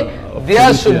means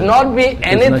there should not be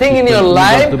anything in your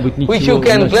life which you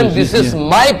can claim this is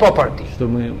my property. Что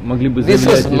мы могли бы this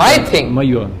is my thing.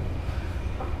 Моё.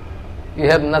 You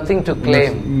have nothing to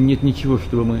claim. Нет ничего,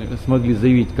 чтобы мы смогли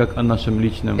заявить как о нашем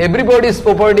личном. Everybody's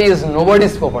property is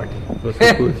nobody's property.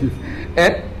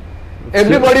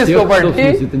 Everybody's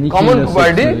property, common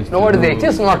property, nobody's. It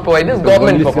is not property, it is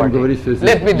government property.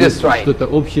 Let me destroy it.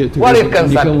 What it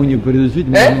concerns?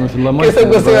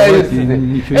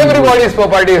 Everybody's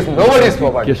property is nobody's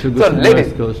property. So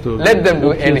let them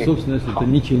do anything.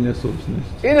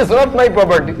 It is not my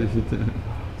property.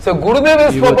 So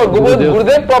Gurudev's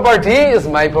Gurudev property is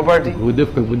my property.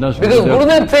 Because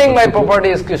Gurudev saying my property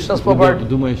is Krishna's property.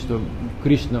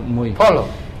 Follow.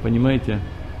 Понимаете?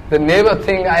 They never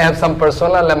think I have some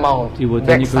personal amount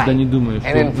backside, and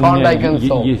in front I can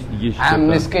show. I am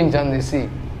Niskin Chandisi.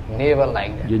 Never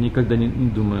like that. Я никогда не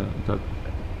думаю так.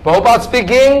 Prabhupada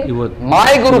speaking,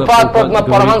 my Guru Padma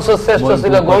Paramahansa Sreshta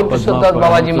Srila Gaur Kishore Das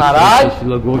Balaji Maharaj.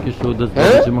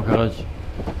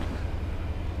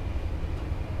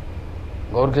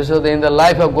 Gaur Kishore, in the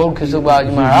life of Gaur Kishore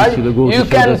Balaji Maharaj,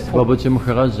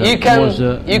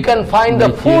 you can find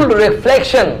the full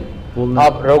reflection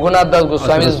of Raghunath Das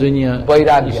Goswami's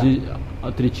Vairagya.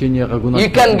 You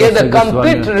can get the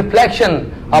complete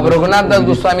reflection of Raghunath Das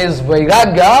Goswami's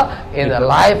Vairagya in the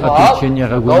life of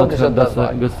Gaur Kishore Das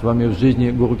Balaji.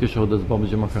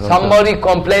 Somebody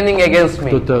complaining against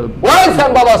me. Why is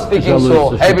Shyam Baba speaking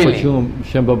so heavily?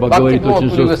 Bhakti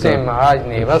Puri Goswami Maharaj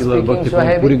never speaking so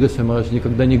heavily.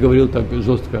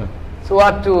 So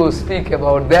what to speak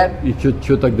about that?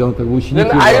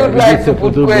 Then I would like to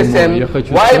put question,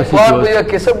 why Bhakti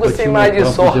Keshav Goswami Maharaj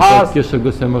is so harsh?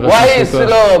 Why is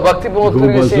Bhakti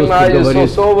Puri Goswami Maharaj is so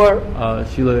sober? I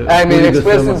mean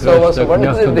expressing sober, so what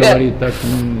is it there?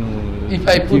 If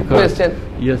I put question,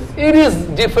 it is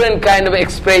different kind of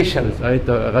expression.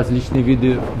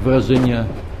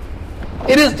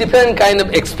 It is different kind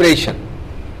of expression.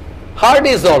 Heart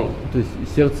is all. То есть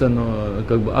сердце, оно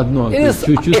как бы одно,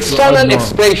 чувство одно,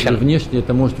 внешне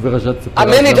это может выражаться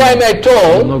по-разному. Many times I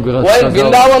told, when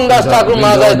Vrindavan Das Thakur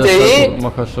Maharaj,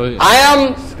 I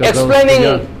am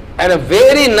explaining in a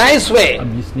very nice way,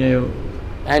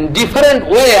 and different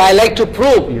way I like to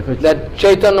prove that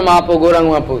Chaitanya Mahaprabhu,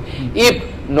 Gauranga Mahaprabhu. If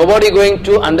nobody going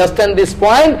to understand this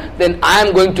point, then I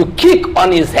am going to kick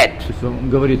on his head.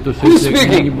 Who is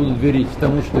speaking?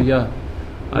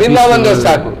 Vrindavan Das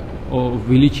Thakur.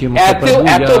 Величием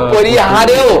এত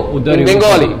পরিহারেও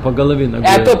Bengali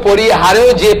এত পরিহারেও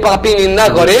যে পাপী নিন্দা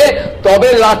করে তবে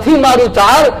লাথি মারু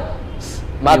তার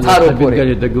Матхар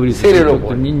упоре, сирир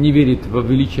упоре. Не верит во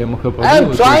величие Махапрабху. I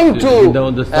am trying to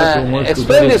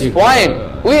explain this point.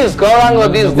 Who is Gauranga,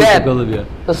 this, that.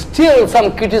 Still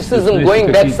some criticism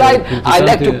going backside. I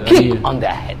like to kick on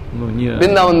their head.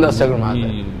 Vrindavan Das Thakur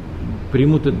Maharaj.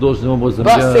 Примут это должным образом.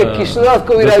 Krishnadas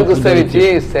Kaviraj Goswami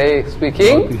is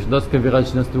speaking. Кришнадас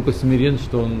Кавирадж настолько смирен,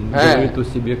 что он говорит о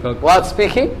себе как... What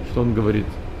speaking? Что он говорит?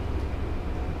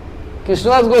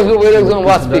 Krishnadas Goswami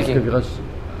was speaking.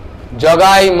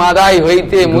 Jagai madai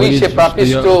hoite muishe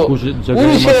papisto,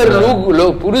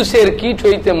 purusher kit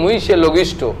hoite muishe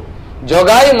logisto.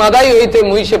 Jagai madai hoite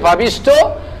muishe papisto,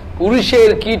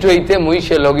 purusher kit hoite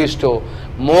muishe logisto.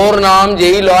 Mor naam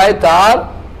jei loy tar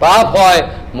পাপ হয়,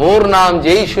 মোর নাম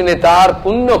যেই শুনে তার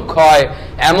পুণ্য ক্ষয়,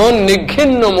 এমন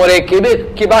নিঘিন্ন মরে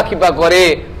কিবা কিবা করে।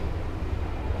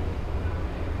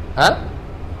 হ্যাঁ,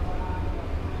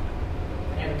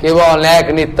 কেবল এক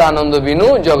Nityananda Binu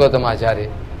জগতমাচারে।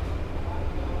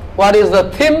 What is the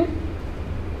theme?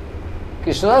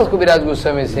 Krishnadas Kaviraj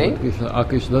Goswami saying,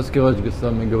 Krishnadas Kaviraj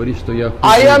Goswami говорит, что я I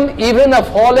am even a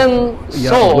fallen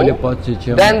soul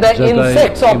than the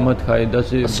insects of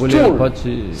stool.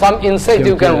 Some insect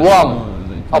you can worm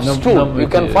of stool, you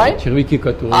can find.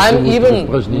 I am even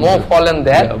more fallen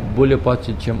than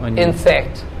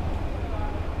insect.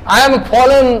 I am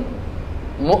fallen,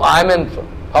 I am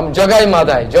from Jagai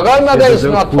Madai. Jagai Madai is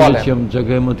not fallen.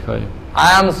 I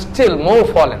am still more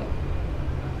fallen.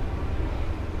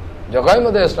 Jagai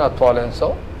Madai is not fallen, so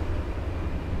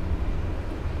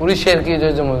Purisher ki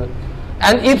jajamud.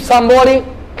 And if somebody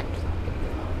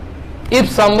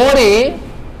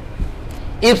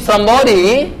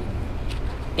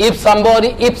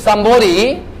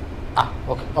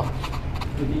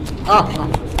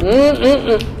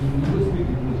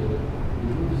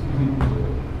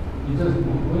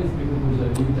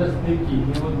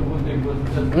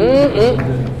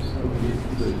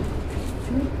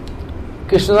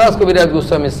Krishnadas Kaviraj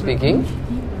Goswami speaking.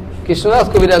 Krishnadas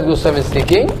Kaviraj Goswami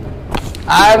speaking.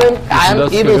 I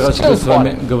am even still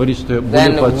fallen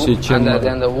than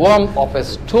the worm of a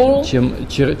stool.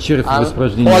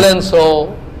 Fallen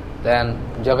so, then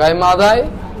Jagai Madai.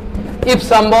 If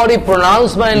somebody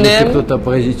pronounce my name,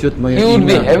 he would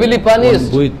be heavily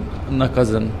punished.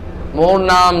 More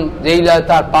naam jeila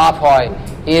tar paap hoy.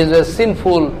 He is a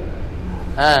sinful.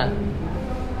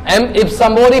 And if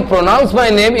somebody pronounce my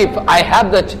name,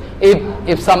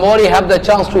 if somebody have the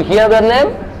chance to hear the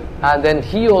name, and then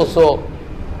he also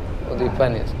will be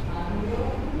punished.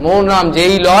 More naam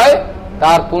jei loy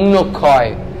tar punno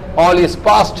khoy. All his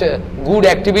past good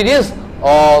activities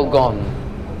all gone.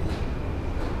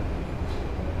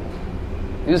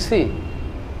 You see.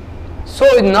 So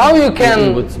now you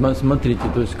can.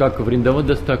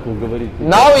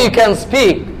 Now you can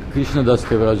speak.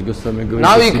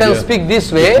 Now you can speak this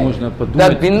way,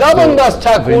 that Vrindavan Das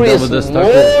Thakur is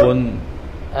more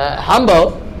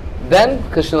humble than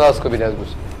Krishnadas Kaviraj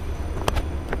Goswami.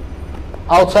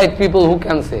 Outside people who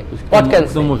can say, what can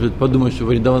say?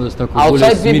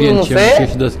 Outside people who say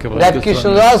that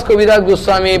Krishnadas Kaviraj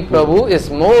Goswami Prabhu is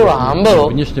more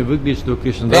humble than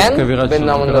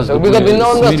Vrindavan Das Thakur. Because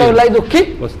Vrindavan Das Thakur like to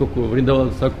kick.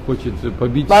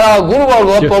 But our Guru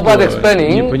Bhagavad Prabhupada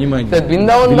explaining that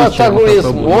Vrindavan Das Thakur is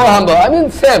more humble. I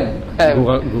mean same.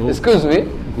 Excuse me.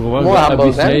 More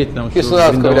humble than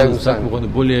Krishnadas Kaviraj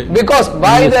Goswami. Because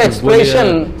by the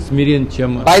expression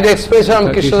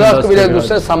of Krishnadas Kaviraj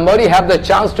Goswami, somebody have the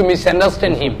chance to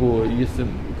misunderstand him.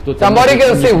 Somebody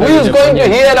can say, who is going to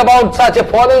hear about such a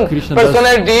fallen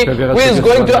personality, who is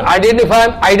going to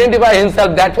identify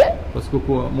himself that way?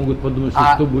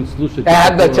 I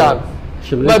had the chance.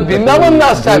 But Vrindavan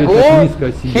Das Thakur,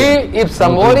 if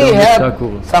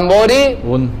somebody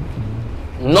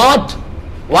not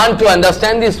want to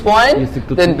understand this point,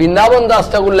 then Vrindavan Das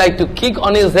Thakur would like to kick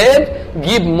on his head,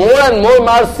 give more and more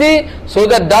mercy, so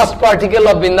that dust particle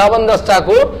of Vrindavan Das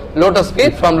Thakur, lotus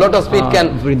feet, from lotus feet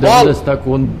can fall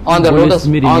on the lotus,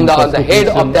 on the head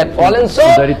of that fallen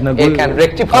soul. He can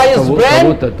rectify his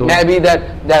brain. Maybe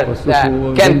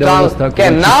can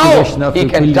now he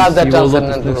can touch the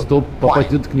transcendental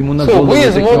point. So who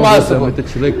is more merciful?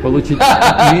 Who is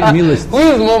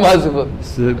more merciful?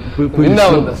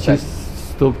 Vrindavan Das Thakur.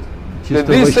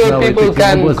 These people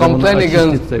can complain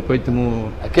against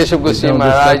Keshav Goswami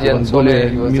Maharaj and so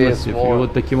many more.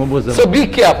 So be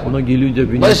careful.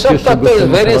 Vaishnava Tattva is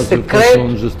very secret.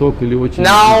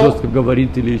 Now,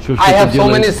 I have so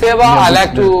many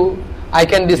seva, I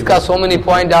can discuss so many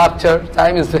points after.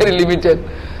 Time is very limited.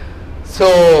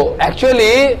 So,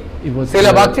 actually,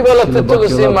 Srila Bhakti Vallabha Tattva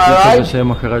Goswami Maharaj,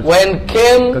 when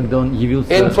came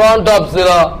in front of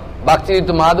Srila Bhakti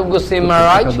to Madhav Goswami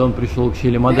Maharaj, когда он пришел к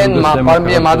Шриле then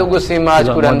Madhav Goswami Maharaj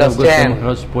could understand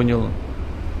понял,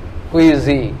 who is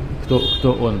he.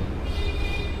 Кто он.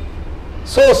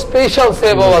 So special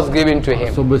seva was given to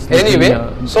him. Anyway,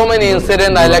 so many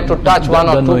incidents, I like to touch one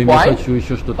or two points.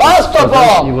 First of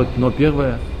all,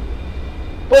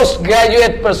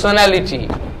 postgraduate personality.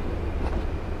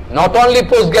 Not only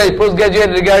postgraduate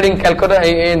regarding Calcutta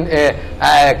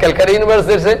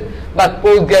University, but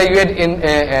postgraduate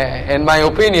in my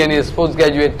opinion is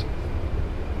postgraduate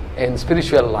in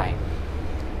spiritual line.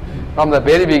 From the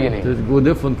very beginning.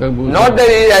 Not that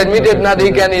he admitted that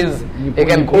he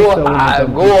can go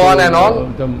on and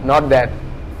on, not that.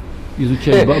 He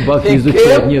came in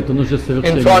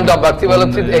front of Bhakti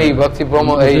Vallabha, Bhakti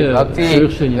Brahma, Bhakti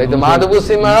Madhav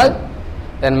Goswami Maharaj.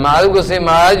 Then Madhav Goswami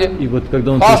Maharaj,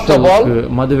 first of all,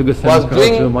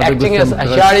 was acting as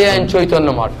Acharya in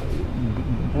Chaitanya Math.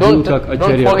 Don't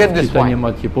forget this point.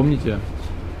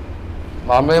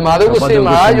 Madhav Goswami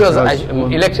Maharaj was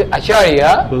elected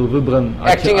Acharya,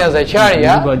 acting as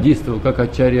Acharya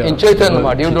in Chaitanya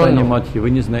Math. You don't know.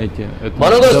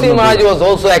 Vani Goswami Maharaj was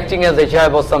also acting as Acharya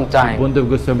for some time.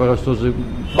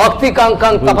 Bhakti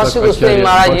Kankan Tapasya Goswami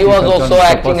Maharaj, he was also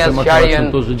acting as Acharya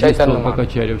in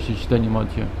Chaitanya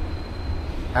Math.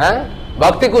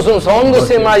 Bhakti Kusum Sawan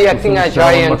Goswami Maharaj acting as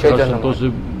Acharya in Chaitanya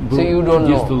Math. So you don't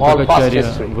know all past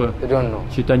history. You don't know.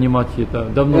 You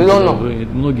don't know.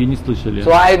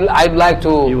 So I'd like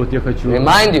to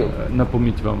remind you.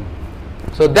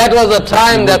 So that was the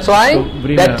time, that's why,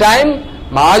 that time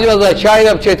Maharaj was the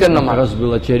Acharya of Chaitanya Math.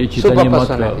 Super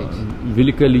personality.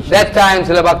 That time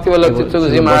Srila Bhakti Vallabha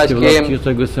Goswami Maharaj came.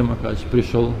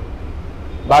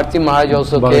 Bhakti Maharaj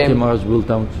also came.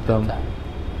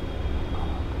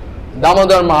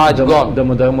 Damodar Maharaj gone.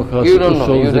 You don't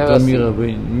know, you never seen.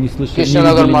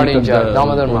 Krishnanagar Maharaj,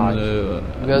 Damodar Maharaj.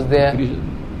 Because they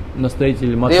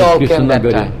all came that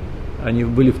time.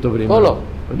 Follow.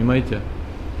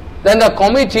 Then the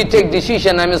committee take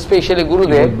decision, I mean especially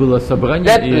Gurudev,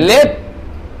 that let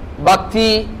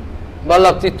Bhakti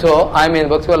Vallabha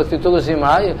Goswami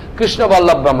Maharaj, Krishna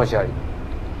Vallabha Brahmachari.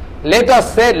 Let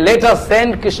us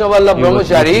send Krishna Vallabha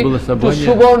Brahmachari to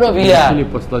Subarna Vihar,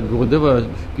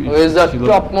 who is the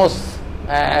topmost,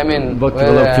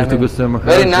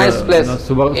 very nice place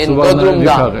in Godrum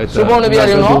Dham. Subarna Vihar,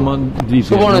 you know?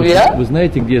 Subarna Vihar?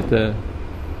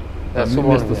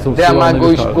 There my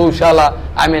Gaushala,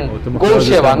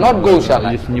 Gauseva, not Gaushala.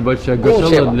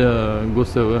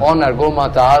 Gauseva. Honor,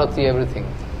 Gomata, Arati, everything.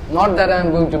 Not that I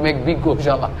am going to make big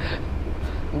Gaushala.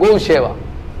 Gauseva.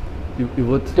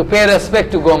 To pay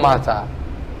respect to Gomata.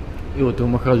 И вот у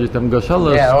Махараджи там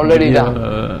Гошала. Yeah, already done.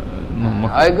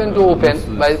 I'm going to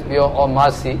open by your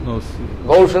mercy.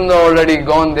 Gausunda already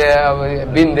gone there,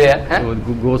 been there,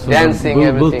 dancing,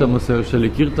 everything.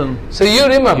 So you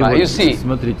remember, you see,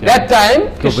 that time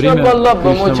Krishna Vallabha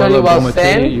Brahmachari was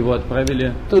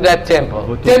sent to that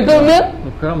temple. Temple means?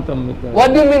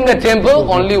 What do you mean the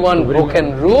temple? Only one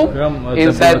broken room.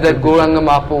 Inside that Gauranga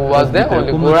Mahapurabha was there,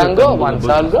 only Gauranga, one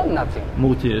Sarga, nothing.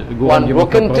 One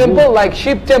broken temple, like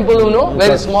Shiv temple, you know,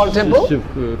 very small temple.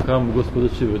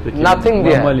 Nothing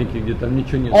there.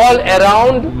 All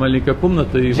around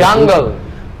jungle.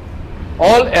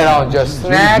 All around, just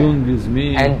snake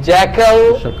and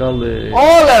jackal,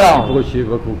 all around.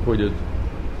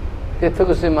 Tirtha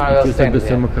Goswami Maharaj was sent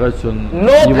there.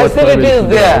 No facilities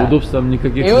there.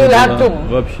 You will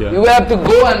have to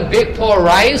go and beg for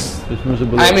rice.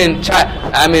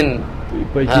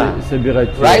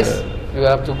 Rice. You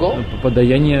have to go.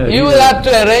 You will have to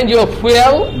arrange your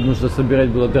fuel.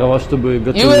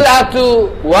 You will have to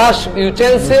wash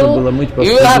utensils.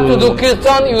 You will have to do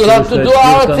kirtan. You will have to do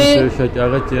arati.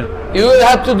 You will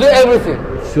have to do everything.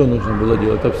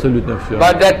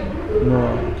 But that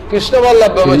Krishna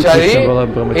Vallabha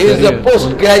Brahmachari is the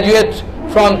postgraduate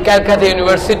from Calcutta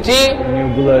University.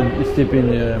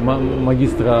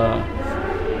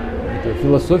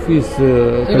 Философии из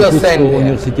Калькутского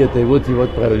университета, и вот его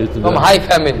отправили туда. From high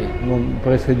family. Он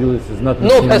происходил из знатной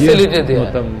семьи, но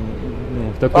там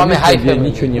в таком месте, где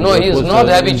ничего не было,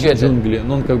 просто джунгли.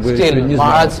 Но он как бы еще не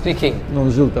знал. Но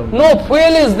он жил там. No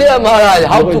fuel is there, Maharaj.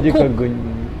 How to cook?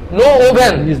 No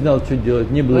oven. Не знал, что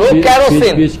делать. Не было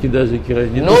печки, даже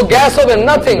керосин. No gas oven,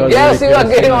 nothing. Gas you are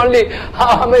getting only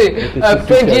how many?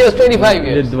 20 years, 25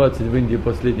 years. Лет 20 в Индии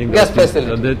последний gas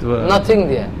facility. Nothing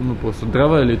there. Ну просто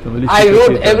дрова или там. I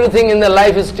wrote everything in the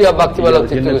life history of Bhakti Vallabha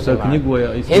Goswami.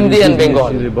 Hindi and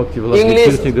Bengali.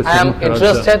 English, I am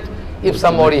interested if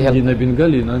somebody helps.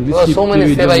 Because so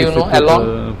many seva you know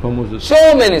alone.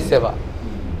 So many seva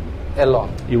alone.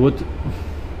 И вот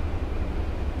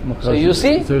you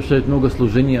see, совершает много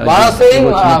служений. Maharaj saying,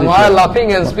 Maharaj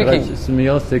laughing and speaking.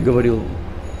 Смеялся и говорил.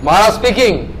 Maharaj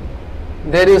speaking.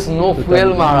 There is no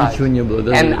fuel, Maharaj,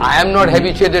 and I am not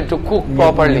habituated to cook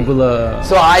properly.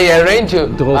 So I arrange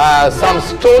some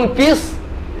stone piece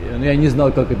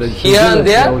here and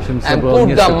there, and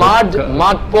put the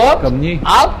mud pot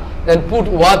up, and put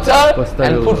water,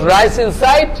 and put rice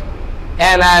inside,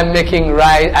 and I am making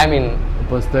rice. I mean,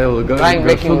 поставил горшок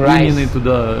глиняный,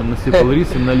 туда насыпал рис,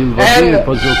 налил воды,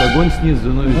 поджег огонь снизу.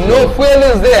 No fuel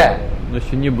is there.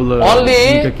 Еще не было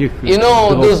никаких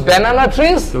дров. Those banana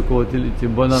trees, только вот эти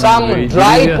банановые some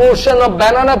dry portion of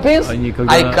banana piece,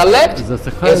 I collect,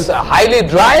 it's highly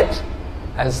dried,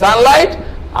 and sunlight,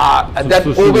 that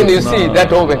oven you see,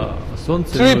 that oven.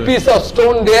 3 pieces of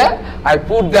stone there, I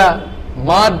put the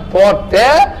mud pot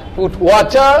there, put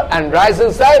water and rice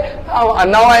inside,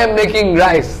 and now I am making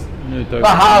rice.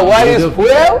 But where is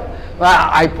fuel?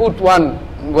 I put one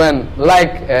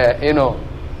like,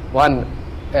 one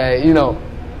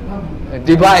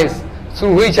device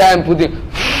through which I am putting.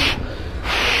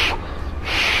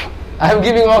 I am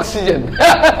giving oxygen.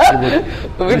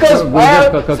 Because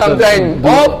fire sometimes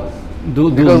up,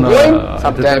 because going,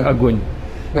 sometimes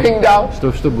going down.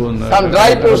 Some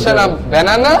dry portion of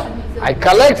banana, I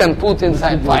collect and put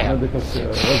inside fire.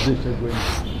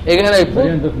 Again I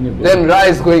put, then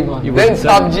rice going on, then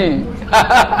sabji,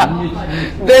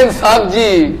 then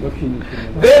sabji,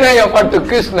 then I offer to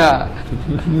Krishna,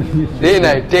 then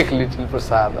I take little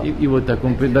prasada. И вот так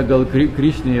он предлагал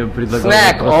Кришне, предлагал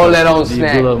snack, all around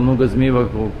snack. И было много змей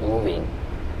вокруг.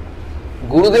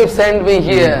 Gurudev sent me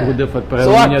here. Гурудев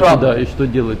отправил меня туда, и что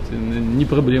делать? Не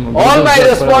проблема. All my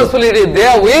responsibility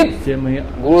there with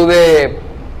Gurudev.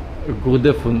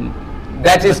 Гурудев, он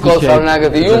that is called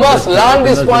Saranagati. You must learn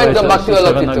this point of Bhakti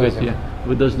Vallabha.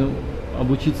 Вы должны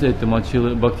обучиться этому от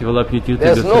Бхакти Валлабхи Тиртха.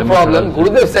 There's no problem.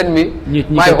 Gurudev sent me.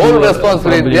 My whole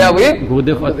responsibility there with.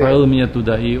 Гурудев отправил меня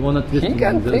туда, и он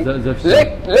ответственен за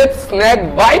все. Let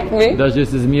snake bite me. Даже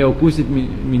если змея укусит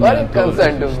меня, то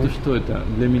что это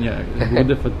для меня?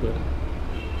 Гурудев отправил.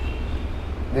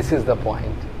 This is the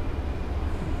point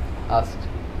asked.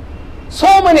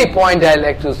 So many points I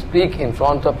like to speak in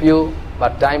front of you,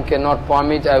 but time cannot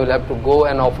permit. I will have to go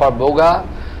and offer boga,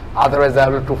 otherwise I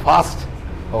will have to fast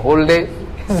a whole day.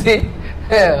 See,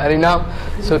 Harinam.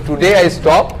 So today I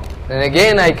stop, and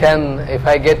again I can, if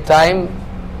I get time,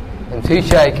 in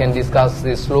future I can discuss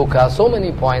this sloka. So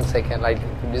many points I can like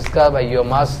to discuss by your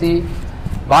mercy.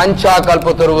 Vancha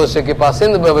kalpatarvasya kipa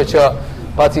sindhu bhavacha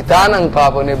patitanang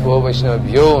papanebhyo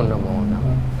vaishnavabhyo namo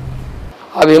namo.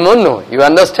 Abhimanyu, you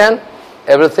understand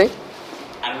everything?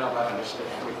 I don't know if I've understood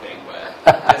everything,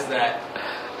 but just that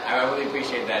I really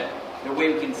appreciate that the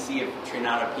way we can see if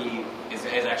Trinadapi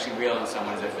is actually real in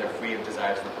someone is if they're free of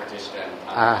desires for Pratishtha and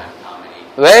harmony.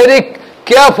 Very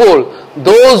careful.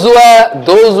 Those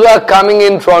who are coming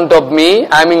in front of me,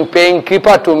 I mean paying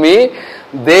kripa to me,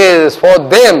 for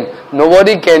them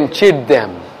nobody can cheat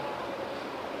them.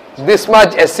 This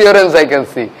much assurance I can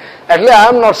see. At least I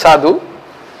am not sadhu.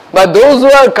 But those who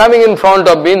are coming in front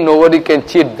of me, nobody can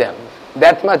cheat them.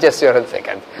 That much assurance I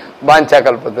can. Bancha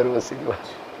kalpatarvasya.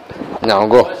 Now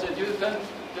go. You can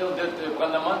tell that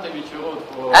pranamanta which you wrote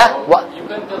for... What? You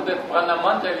can tell that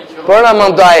pranamanta which you wrote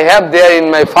Pranamanta I have there in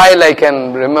my file. I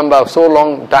can remember so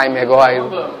long time ago.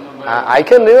 I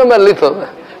can remember little.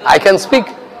 I can speak.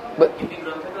 But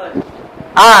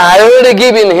I already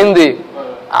give in Hindi.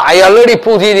 I already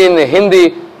put it in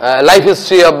Hindi, life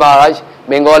history of Maharaj,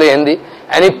 Bengali Hindi.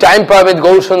 And if time permit,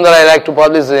 Gaur Sundar, I like to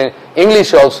publish in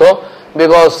English also,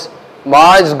 because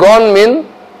Maharaj gone mean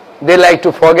they like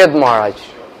to forget Maharaj.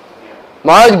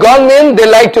 Maharaj gone mean they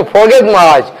like to forget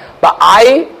Maharaj. But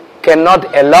I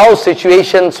cannot allow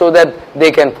situation so that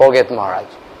they can forget Maharaj.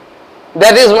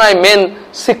 That is my main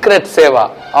secret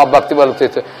seva of Bhakti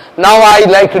Vallabha. Now I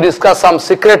like to discuss some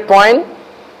secret point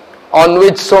on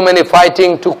which so many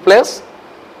fighting took place.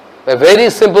 A very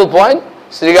simple point.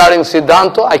 Regarding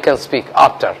Siddhanta, I can speak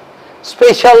after.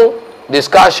 Special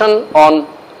discussion on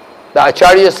the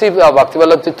Acharyaship of Bhakti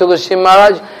Vallabha Tirtha Goswami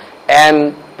Maharaj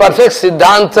and perfect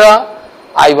Siddhanta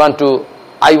I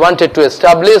wanted to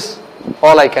establish,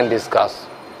 all I can discuss.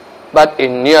 But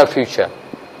in near future.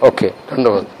 Okay,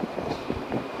 Dandavad.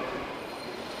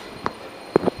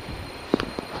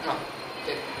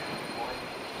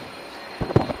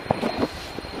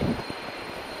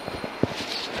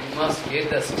 Must get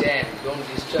the stand,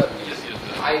 don't disturb me. Yes.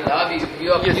 I love you,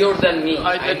 you are pure than me,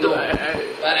 I know.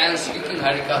 But I am speaking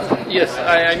Harikatha. Yes,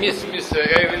 I miss you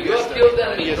are pure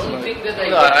than me, don't think that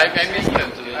I miss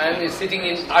that. I am sitting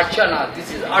in Archana,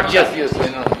 this is Archana. Yes, I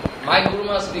know. My Guru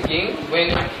was speaking, when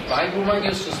my Guru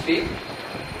used to speak,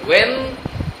 when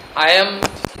I am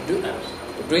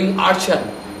doing archan,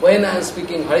 when I am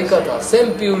speaking Harikatha,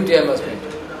 same purity I must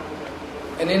maintain.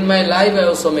 And in my life I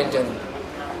also maintain.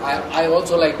 I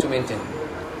also like to maintain.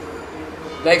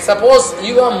 Like suppose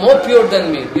you are more pure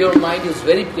than me, your mind is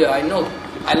very pure, I know.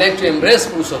 I like to embrace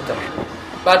Purushottam.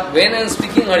 But when I am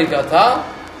speaking Harikatha,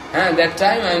 that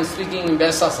time I am speaking in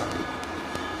Vyasasana.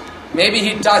 Maybe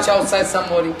he touch outside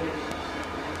somebody.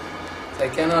 So I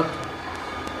cannot.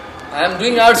 I am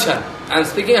doing archan. I am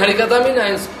speaking Harikatha means I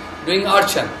am doing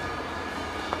archan.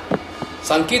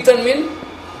 Sankirtan means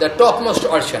the topmost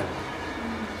archan.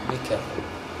 Be careful.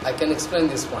 I can explain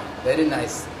this point. Very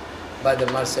nice. By the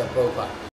mercy of Prabhupada.